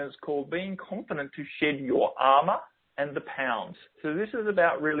with that, and it's called being confident to shed your armor and the pounds. So this is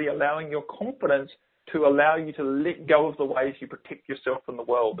about really allowing your confidence to allow you to let go of the ways you protect yourself from the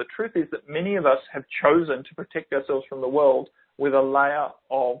world. The truth is that many of us have chosen to protect ourselves from the world with a layer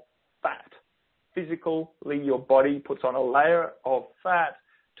of fat. Physically, your body puts on a layer of fat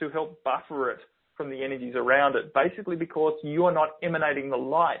to help buffer it from the energies around it, basically because you are not emanating the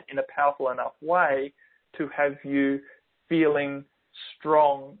light in a powerful enough way to have you feeling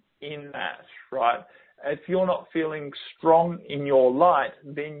strong in that, right? If you're not feeling strong in your light,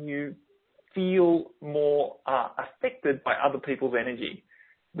 then you feel more affected by other people's energy.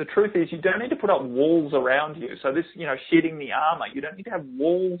 The truth is you don't need to put up walls around you. So this, shedding the armor, you don't need to have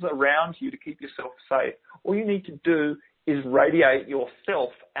walls around you to keep yourself safe. All you need to do is radiate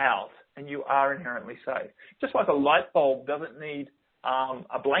yourself out and you are inherently safe. Just like a light bulb doesn't need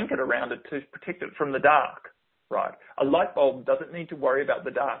a blanket around it to protect it from the dark, right? A light bulb doesn't need to worry about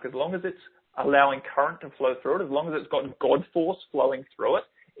the dark. As long as it's allowing current to flow through it, as long as it's got God force flowing through it,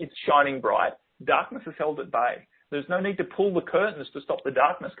 it's shining bright. Darkness is held at bay. There's no need to pull the curtains to stop the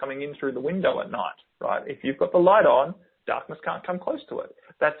darkness coming in through the window at night, right? If you've got the light on, darkness can't come close to it.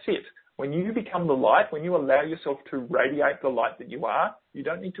 That's it. When you become the light, when you allow yourself to radiate the light that you are, you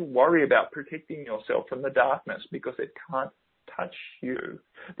don't need to worry about protecting yourself from the darkness because it can't touch you.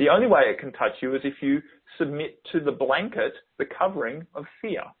 The only way it can touch you is if you submit to the blanket, the covering of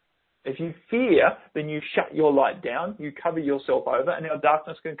fear. If you fear, then you shut your light down, you cover yourself over, and now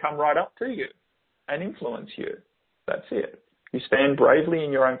darkness can come right up to you and influence you. That's it. You stand bravely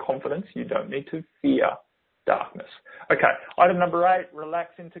in your own confidence. You don't need to fear darkness. Okay, item number 8,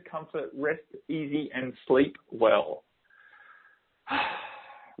 relax into comfort, rest easy, and sleep well.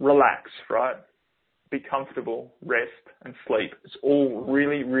 Relax, right? be comfortable, rest, and sleep. It's all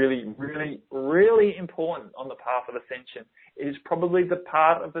really, really, really, really important on the path of ascension. It is probably the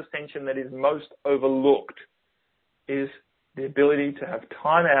part of ascension that is most overlooked, is the ability to have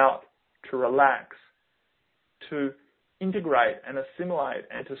time out, to relax, to integrate and assimilate,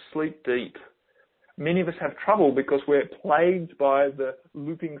 and to sleep deep. Many of us have trouble because we're plagued by the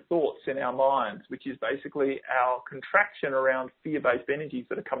looping thoughts in our minds, which is basically our contraction around fear-based energies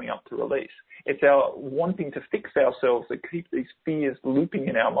that are coming up to release. It's our wanting to fix ourselves that keep these fears looping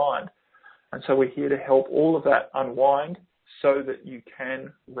in our mind. And so we're here to help all of that unwind so that you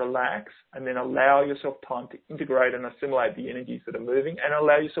can relax and then allow yourself time to integrate and assimilate the energies that are moving and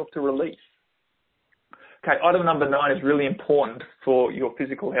allow yourself to release. Okay, item number 9 is really important for your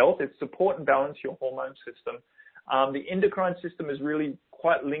physical health. It's support and balance your hormone system. The endocrine system is really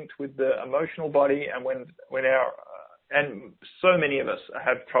quite linked with the emotional body, and and so many of us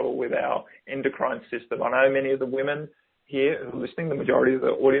have trouble with our endocrine system. I know many of the women here who are listening, the majority of the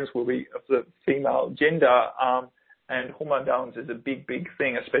audience will be of the female gender, and hormone balance is a big, big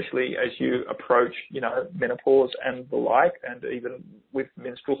thing, especially as you approach, menopause and the like, and even with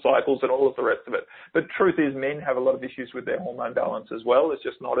menstrual cycles and all of the rest of it. But truth is, men have a lot of issues with their hormone balance as well. It's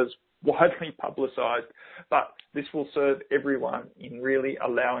just not as widely publicized. But this will serve everyone in really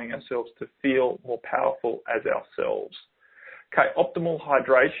allowing ourselves to feel more powerful as ourselves. Okay, optimal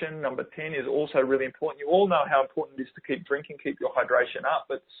hydration, number 10, is also really important. You all know how important it is to keep drinking, keep your hydration up,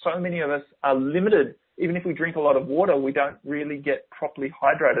 but so many of us are limited. Even if we drink a lot of water, we don't really get properly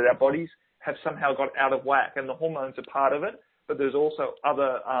hydrated. Our bodies have somehow got out of whack, and the hormones are part of it, but there's also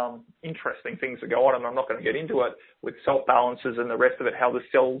other interesting things that go on, and I'm not going to get into it, with salt balances and the rest of it, how the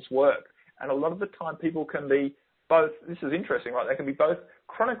cells work. And a lot of the time people can be both, this is interesting, right? They can be both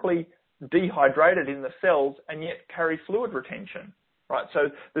chronically dehydrated in the cells and yet carry fluid retention, right? So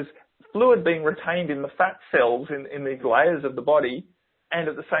there's fluid being retained in the fat cells in these layers of the body, and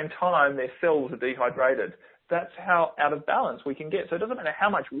at the same time their cells are dehydrated. That's how out of balance we can get. So it doesn't matter how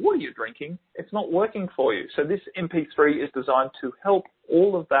much water you're drinking, it's not working for you. So this MP3 is designed to help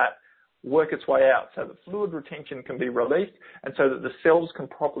all of that work its way out so that fluid retention can be released, and so that the cells can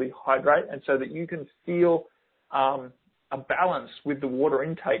properly hydrate, and so that you can feel a balance with the water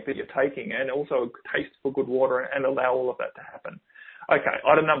intake that you're taking, and also a taste for good water, and allow all of that to happen. Okay,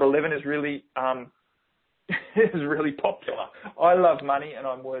 item number 11 is really is really popular. I love money and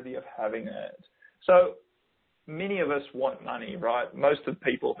I'm worthy of having it. So many of us want money, right? Most of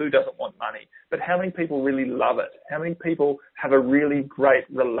people, who doesn't want money? But how many people really love it? How many people have a really great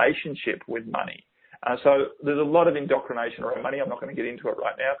relationship with money? So there's a lot of indoctrination around money. I'm not going to get into it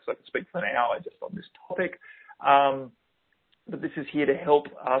right now because I could speak for an hour just on this topic. But this is here to help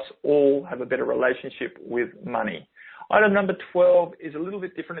us all have a better relationship with money. Item number 12 is a little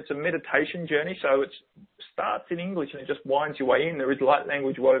bit different. It's a meditation journey. So it starts in English and it just winds your way in. There is light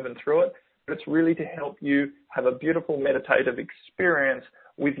language woven through it, but it's really to help you have a beautiful meditative experience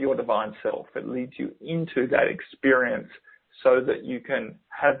with your divine self. It leads you into that experience so that you can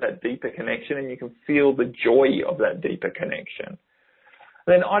have that deeper connection and you can feel the joy of that deeper connection.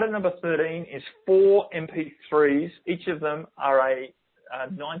 Then item number 13 is 4 MP3s. Each of them are a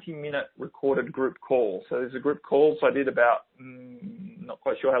 90-minute recorded group call. So there's a group call I did about, not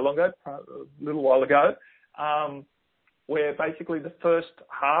quite sure how long ago, a little while ago, where basically the first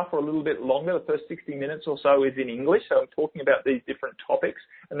half or a little bit longer, the first 60 minutes or so is in English. So I'm talking about these different topics.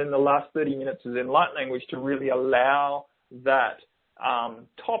 And then the last 30 minutes is in light language to really allow that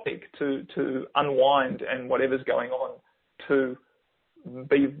topic to unwind and whatever's going on to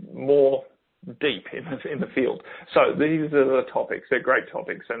be more deep in the field. So these are the topics. They're great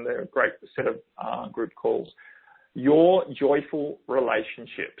topics and they're a great set of group calls. Your joyful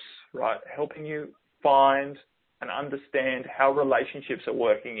relationships, right? Helping you find and understand how relationships are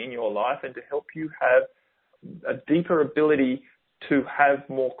working in your life and to help you have a deeper ability to have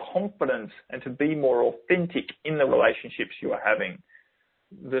more confidence and to be more authentic in the relationships you are having.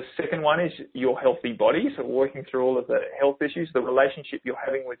 The second one is your healthy body, so working through all of the health issues, the relationship you're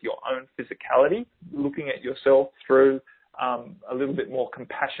having with your own physicality, looking at yourself through a little bit more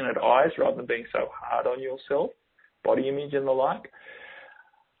compassionate eyes rather than being so hard on yourself, body image and the like.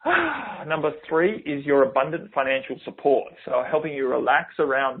 Number 3 is your abundant financial support, so helping you relax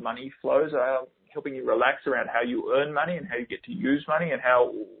around money flows, helping you relax around how you earn money and how you get to use money and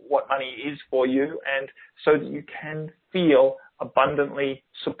what money is for you, and so that you can feel abundantly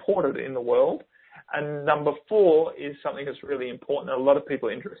supported in the world. And number 4 is something that's really important. A lot of people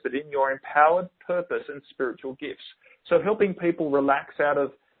are interested in your empowered purpose and spiritual gifts. So helping people relax out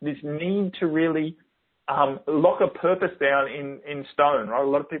of this need to really lock a purpose down in stone, right? A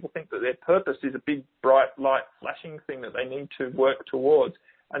lot of people think that their purpose is a big, bright light flashing thing that they need to work towards.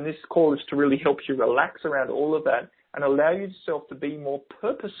 And this call is to really help you relax around all of that and allow yourself to be more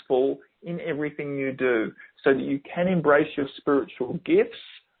purposeful in everything you do so that you can embrace your spiritual gifts,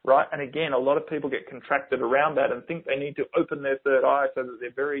 right? And again, a lot of people get contracted around that and think they need to open their third eye so that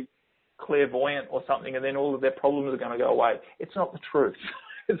they're very clairvoyant or something, and then all of their problems are going to go away. It's not the truth.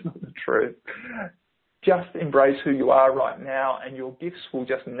 It's not the truth. Just embrace who you are right now, and your gifts will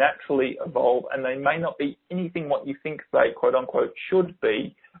just naturally evolve, and they may not be anything what you think they, quote unquote, should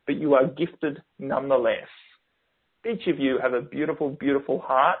be, but you are gifted nonetheless. Each of you have a beautiful, beautiful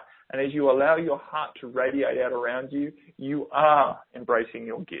heart, and as you allow your heart to radiate out around you, you are embracing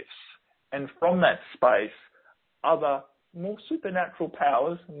your gifts. And from that space, other more supernatural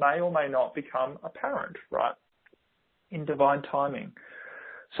powers may or may not become apparent, right, in divine timing.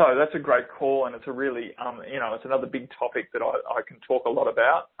 So that's a great call, and it's a really, it's another big topic that I can talk a lot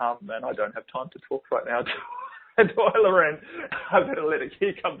about, and I don't have time to talk right now to Oyler, and I better let it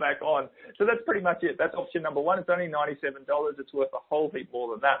come back on. So that's pretty much it. That's option number one. It's only $97. It's worth a whole heap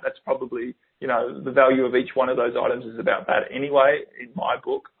more than that. That's probably, the value of each one of those items is about that anyway, in my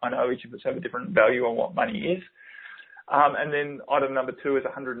book. I know each of us have a different value on what money is. And then item number two is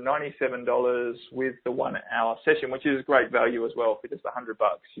 $197 with the 1 hour session, which is great value as well. For just $100,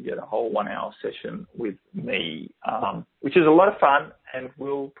 you get a whole 1 hour session with me, which is a lot of fun and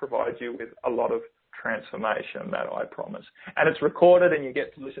will provide you with a lot of transformation, that I promise. And it's recorded and you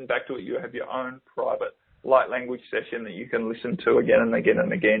get to listen back to it. You have your own private light language session that you can listen to again and again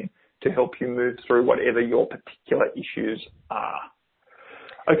and again to help you move through whatever your particular issues are.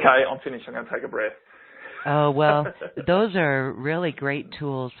 Okay, I'm finished. I'm going to take a breath. Oh, well, those are really great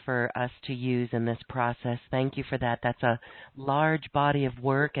tools for us to use in this process. Thank you for that. That's a large body of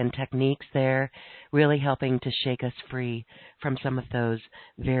work and techniques there, really helping to shake us free from some of those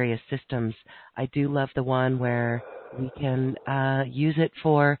various systems. I do love the one where we can use it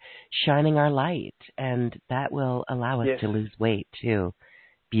for shining our light, and that will allow us to lose weight, too.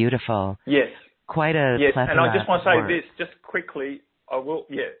 Beautiful. Yes. Quite a plethora. And I just want to say work. this, just quickly. I will,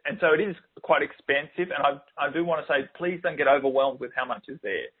 yeah. And so it is quite expensive, and I do want to say, please don't get overwhelmed with how much is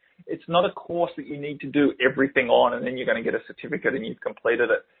there. It's not a course that you need to do everything on, and then you're going to get a certificate and you've completed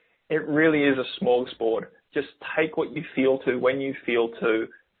it. It really is a smorgasbord. Just take what you feel to when you feel to,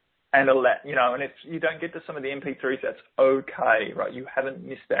 and and if you don't get to some of the MP3s, that's okay, right? You haven't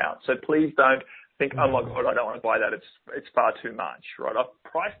missed out. So please don't think, oh my God, I don't want to buy that. It's far too much, right? I've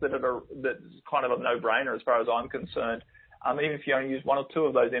priced it that's kind of a no-brainer as far as I'm concerned. Even if you only use one or two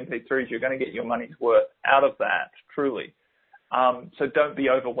of those MP3s, you're going to get your money's worth out of that, truly. So don't be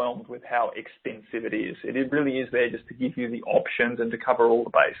overwhelmed with how expensive it is. It really is there just to give you the options and to cover all the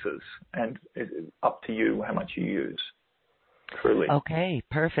bases. And it's up to you how much you use, truly. Okay,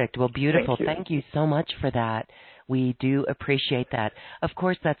 perfect. Well, beautiful. Thank you so much for that. We do appreciate that. Of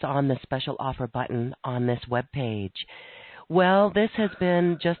course, that's on the special offer button on this webpage. Well, this has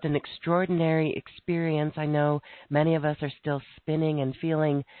been just an extraordinary experience. I know many of us are still spinning and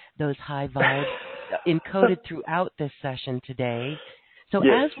feeling those high vibes encoded throughout this session today. So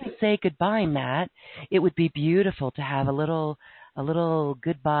as we say goodbye, Matt, it would be beautiful to have a little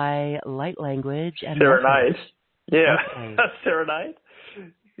goodbye light language and serenade. Yeah, okay. Serenade.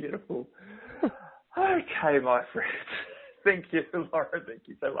 Beautiful. Okay, my friends. Thank you, Laura. Thank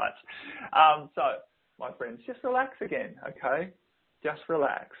you so much. My friends, just relax again, okay? Just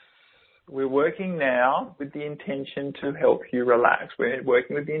relax. We're working now with the intention to help you relax. We're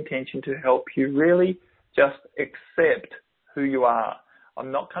working with the intention to help you really just accept who you are.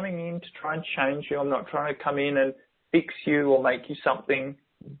 I'm not coming in to try and change you. I'm not trying to come in and fix you or make you something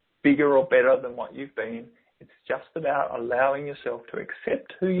bigger or better than what you've been. It's just about allowing yourself to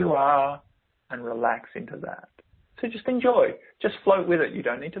accept who you are and relax into that. So just enjoy. Just float with it. You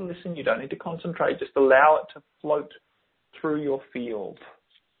don't need to listen. You don't need to concentrate. Just allow it to float through your field.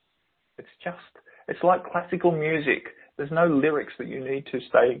 It's like classical music. There's no lyrics that you need to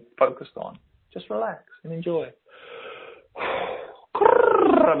stay focused on. Just relax and enjoy.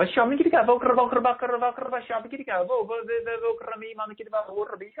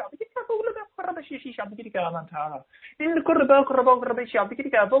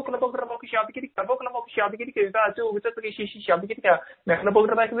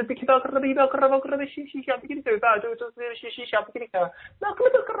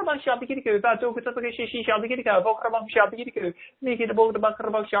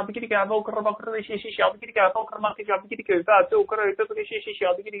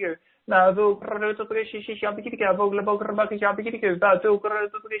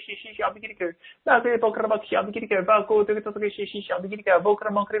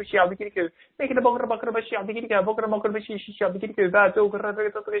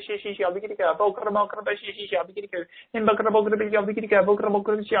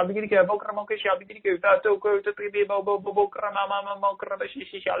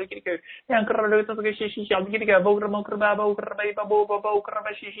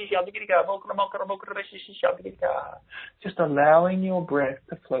 Just allowing your breath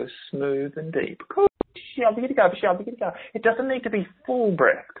to flow smooth and deep. It doesn't need to be full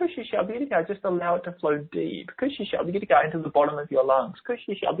breath. Just allow it to flow deep. Into the bottom of your lungs.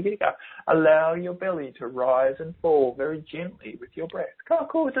 Allow your belly to rise and fall very gently with your breath.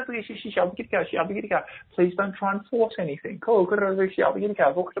 Please don't try and force anything.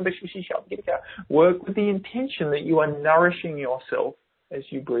 Work with the intention that you are nourishing yourself as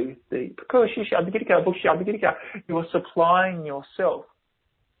you breathe deep. You are supplying yourself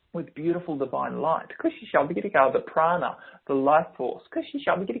with beautiful divine light. The prana, the life force.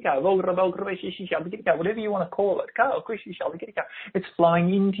 Whatever you want to call it. It's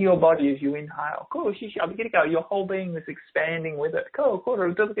flowing into your body as you inhale. Your whole being is expanding with it.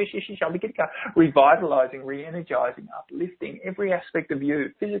 Revitalizing, re-energizing, uplifting every aspect of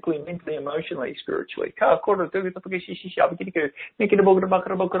you, physically, mentally, emotionally, spiritually.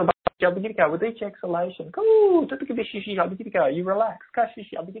 With each exhalation, you relax.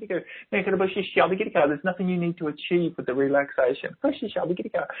 There's nothing you need to achieve with the relaxation.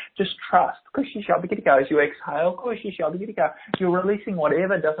 Just trust. As you exhale, you're releasing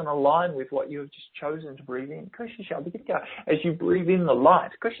whatever doesn't align with what you have just chosen to breathe in. As you breathe in the light,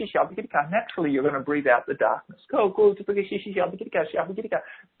 naturally you're going to breathe out the darkness.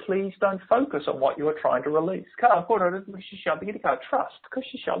 Please don't focus on what you are trying to release. Trust.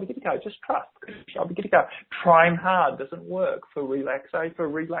 Just trust. Trying hard doesn't work for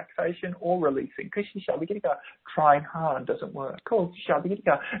relaxation or releasing. Trying hard doesn't work.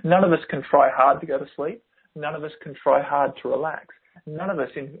 None of us can try hard to go to sleep. None of us can try hard to relax. None of us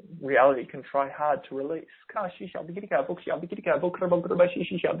in reality can try hard to release.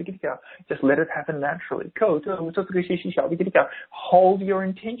 Just let it happen naturally. Hold your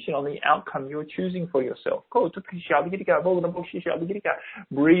intention on the outcome you are choosing for yourself.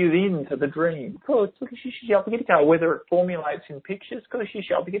 Breathe into the dream. Whether it formulates in pictures,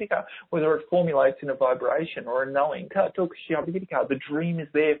 whether it formulates in a vibration or a knowing. The dream is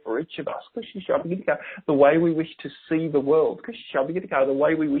there for each of us. The way we wish to see the world. The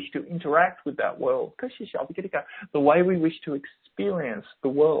way we wish to interact with that world. The way we wish to experience the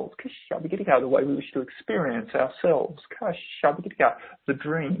world. The way we wish to experience ourselves. The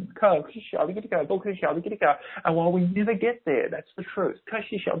dream. And while we never get there, that's the truth.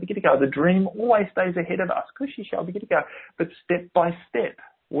 The dream always stays ahead of us. But step by step,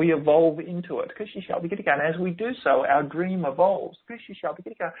 we evolve into it. And as we do so, our dream evolves.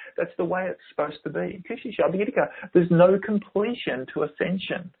 That's the way it's supposed to be. There's no completion to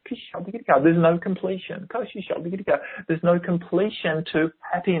ascension. There's no completion. There's no completion to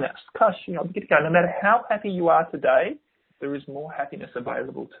happiness. No matter how happy you are today, there is more happiness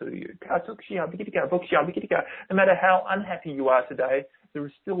available to you. No matter how unhappy you are today, there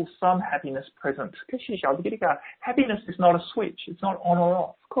is still some happiness present. Happiness is not a switch. It's not on or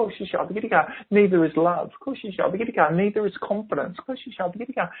off. Neither is love. Neither is confidence.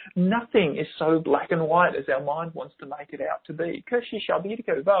 Nothing is so black and white as our mind wants to make it out to be.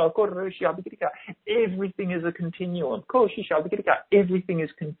 Everything is a continuum. Everything is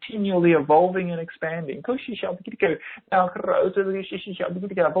continually evolving and expanding.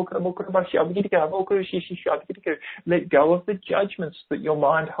 Let go of the judgments that your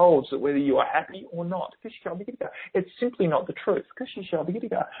mind holds that whether you are happy or not. It's simply not the truth.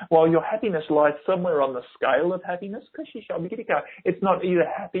 While your happiness lies somewhere on the scale of happiness, it's not either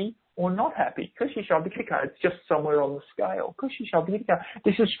happy or not happy. It's just somewhere on the scale.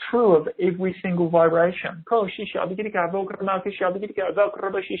 This is true of every single vibration.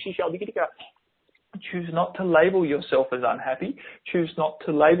 Choose not to label yourself as unhappy. Choose not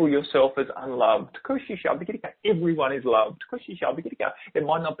to label yourself as unloved. Everyone is loved. It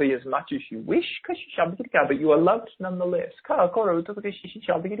might not be as much as you wish, but you are loved nonetheless.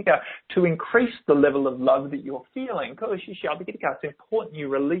 To increase the level of love that you're feeling, it's important you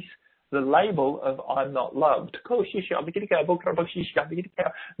release the label of I'm not loved.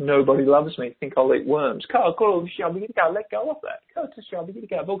 Nobody loves me. Think I'll eat worms. Let go of that.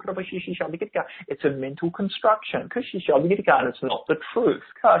 It's a mental construction. And it's not the truth.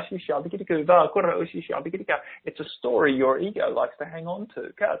 It's a story your ego likes to hang on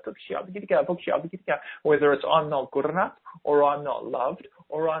to. Whether it's I'm not good enough, or I'm not loved,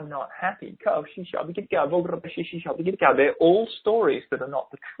 or I'm not happy. They're all stories that are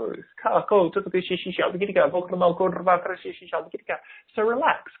not the truth. So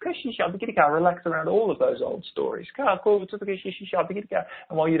relax. Relax around all of those old stories. And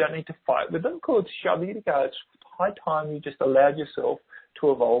while you don't need to fight with them, it's high time you just allowed yourself to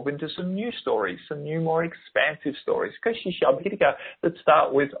evolve into some new stories, some new, more expansive stories. That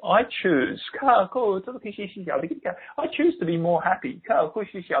start with, I choose. I choose to be more happy.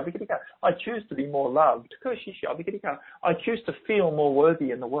 I choose to be more loved. I choose to feel more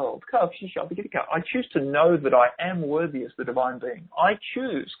worthy in the world. I choose to know that I am worthy as the divine being. I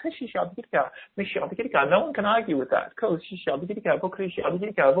choose. No one can argue with that.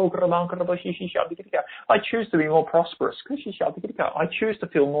 I choose to be more prosperous. I choose to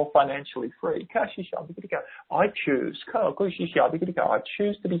feel more financially free. I choose. I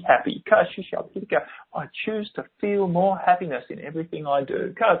choose to be happy. I choose to feel more happiness in everything I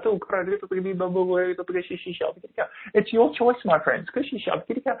do. It's your choice, my friends.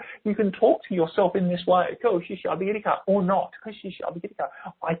 You can talk to yourself in this way, or not.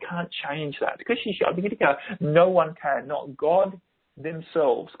 I can't change that. No one can, not God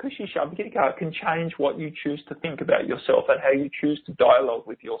themselves. Can change what you choose to think about yourself and how you choose to dialogue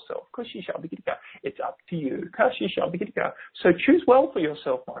with yourself. It's up to you. So choose well for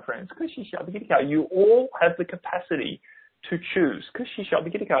yourself, my friends. You all have the capacity to choose.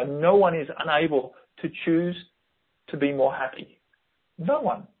 No one is unable to choose to be more happy. No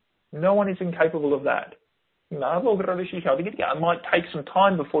one. No one is incapable of that. It might take some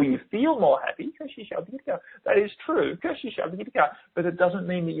time before you feel more happy. That is true. But it doesn't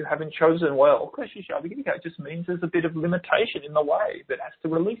mean that you haven't chosen well. It just means there's a bit of limitation in the way that has to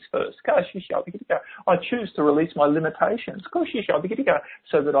release first. I choose to release my limitations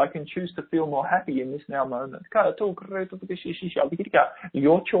so that I can choose to feel more happy in this now moment.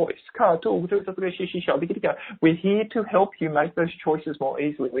 Your choice. We're here to help you make those choices more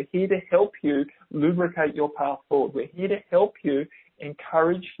easily. We're here to help you lubricate your path forward. We're here to help you,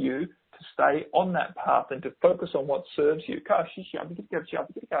 encourage you to stay on that path and to focus on what serves you.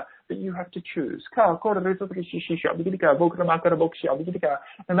 But you have to choose. No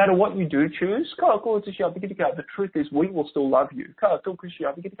matter what you do choose, the truth is we will still love you. No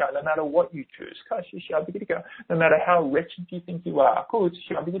matter what you choose. No matter how wretched you think you are,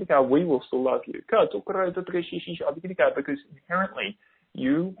 we will still love you. Because inherently,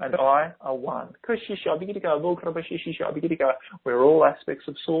 you and I are one. We're all aspects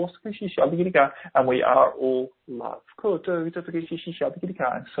of Source, and we are all love. And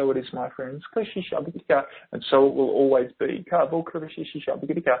so it is, my friends. And so it will always be.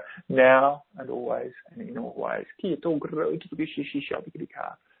 Now and always and in all ways.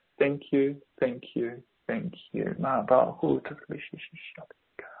 Thank you, thank you, thank you.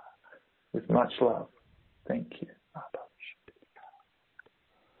 With much love. Thank you.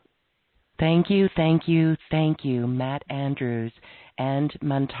 Thank you, thank you, thank you, Matt Andrews and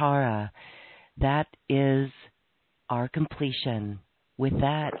Mantara. That is our completion. With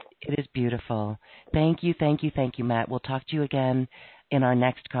that, it is beautiful. Thank you, thank you, thank you, Matt. We'll talk to you again in our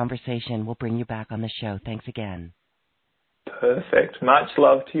next conversation. We'll bring you back on the show. Thanks again. Perfect. Much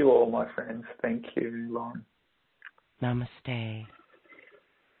love to you all, my friends. Thank you, Lauren. Namaste.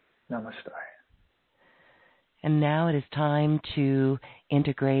 Namaste. And now it is time to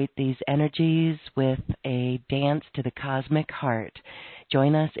integrate these energies with a dance to the cosmic heart.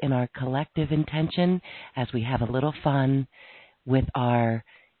 Join us in our collective intention as we have a little fun with our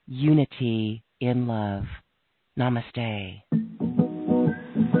unity in love. Namaste.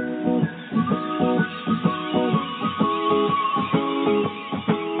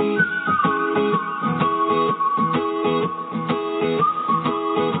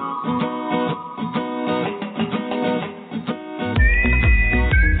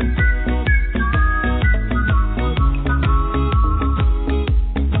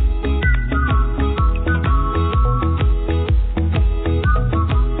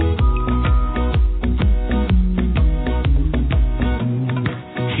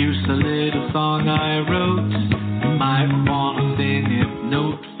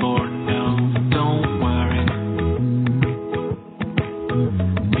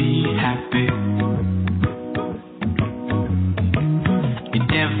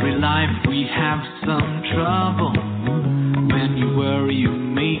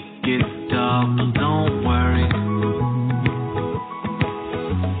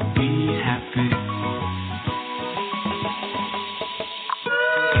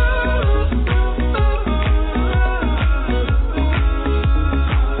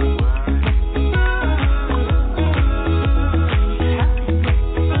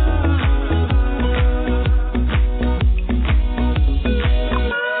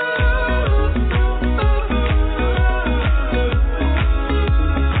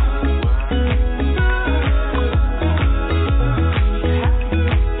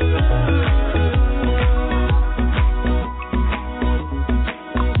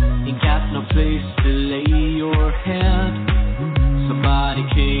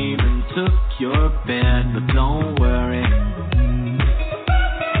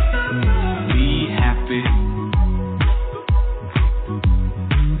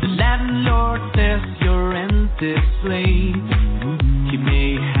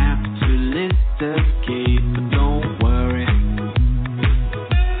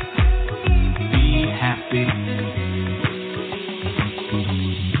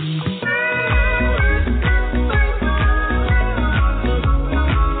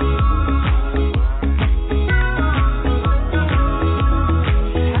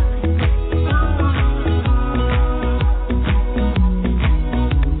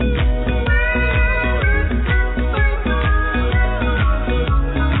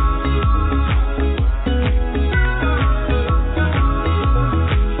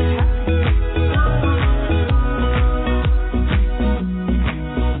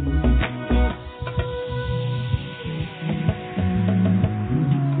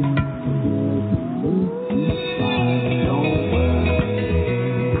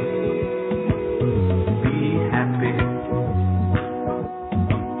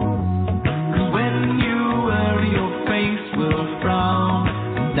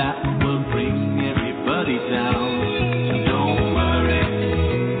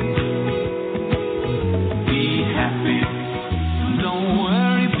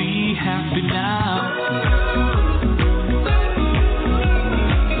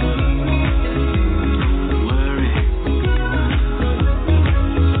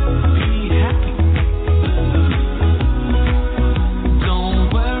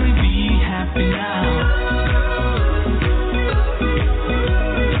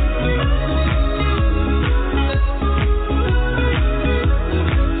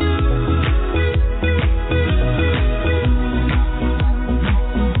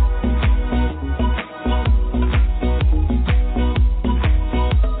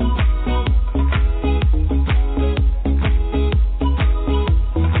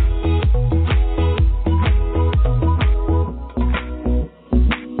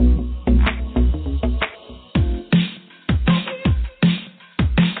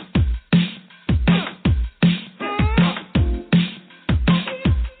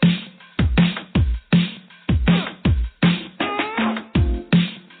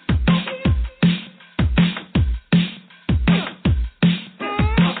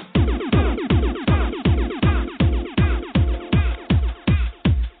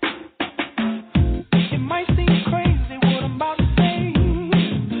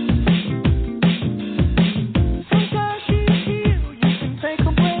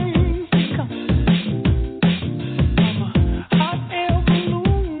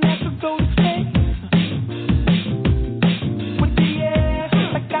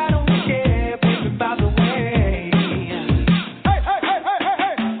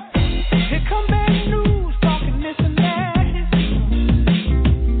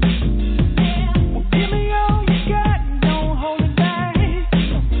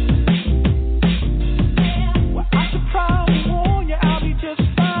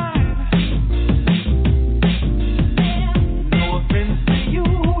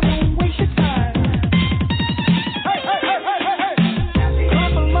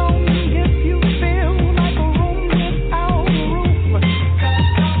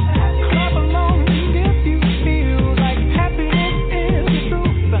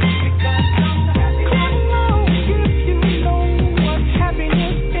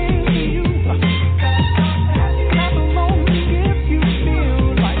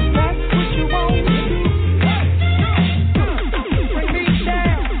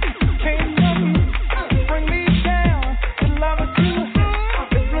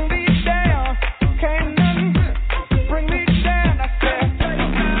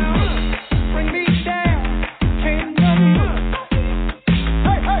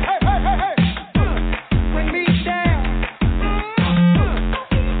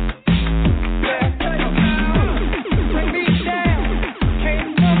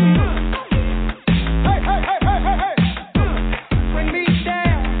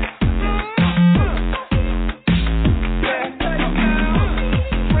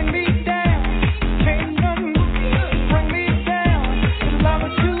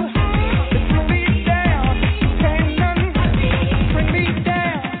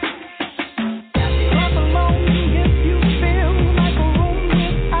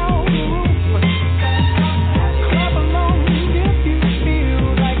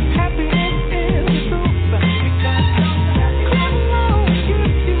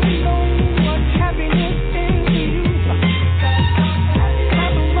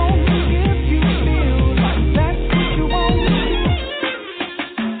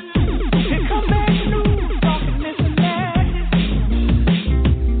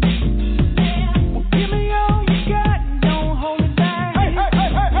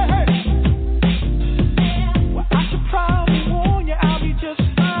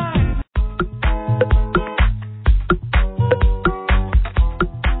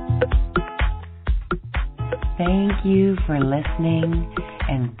 thank you for listening,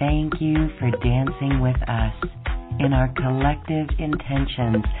 and thank you for dancing with us in our collective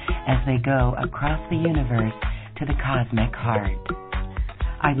intentions as they go across the universe to the cosmic heart.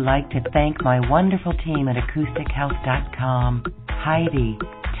 I'd like to thank my wonderful team at AcousticHealth.com, Heidi,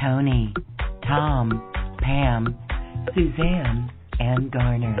 Tony, Tom, Pam, Suzanne, and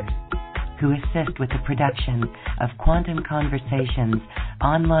Garner, who assist with the production of Quantum Conversations,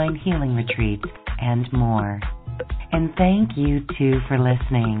 online healing retreats, and more. And thank you, too, for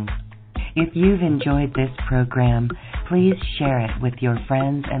listening. If you've enjoyed this program, please share it with your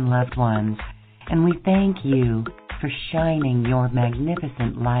friends and loved ones. And we thank you for shining your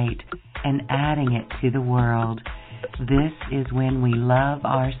magnificent light and adding it to the world. This is when we love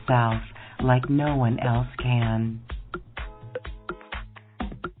ourselves like no one else can.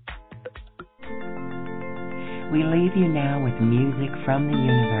 We leave you now with music from the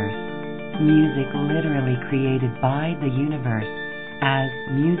universe. Music literally created by the universe as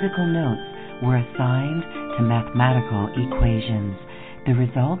musical notes were assigned to mathematical equations. The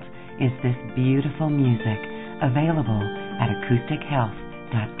result is this beautiful music available at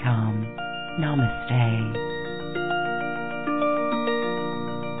AcousticHealth.com. Namaste.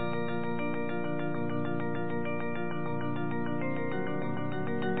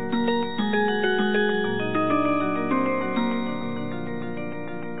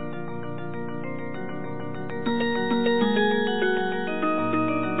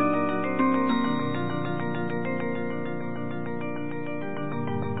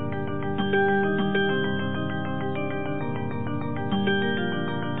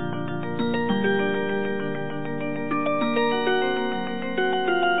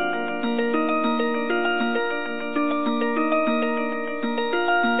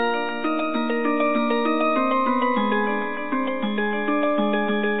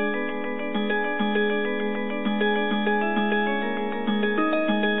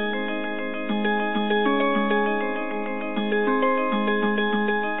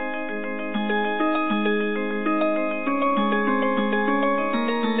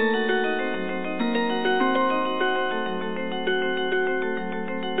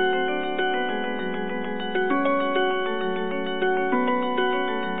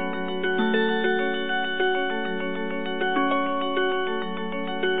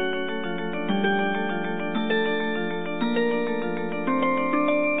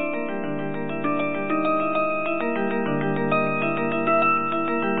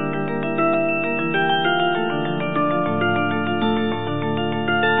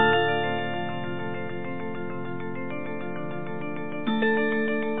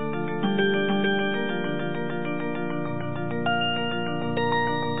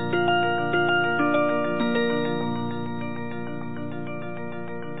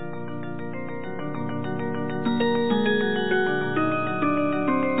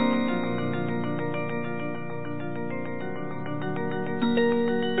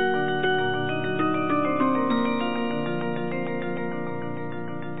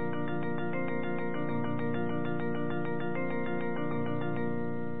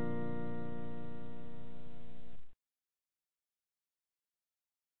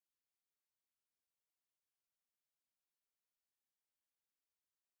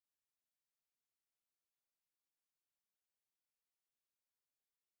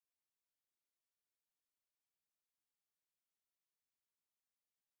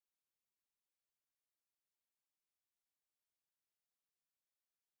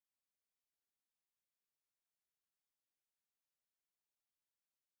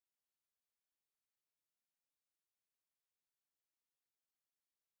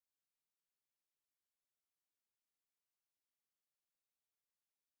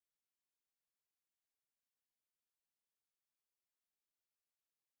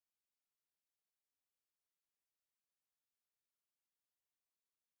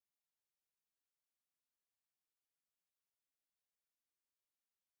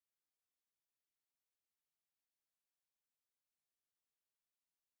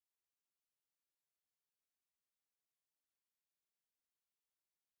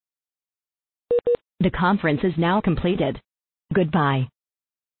 The conference is now completed. Goodbye.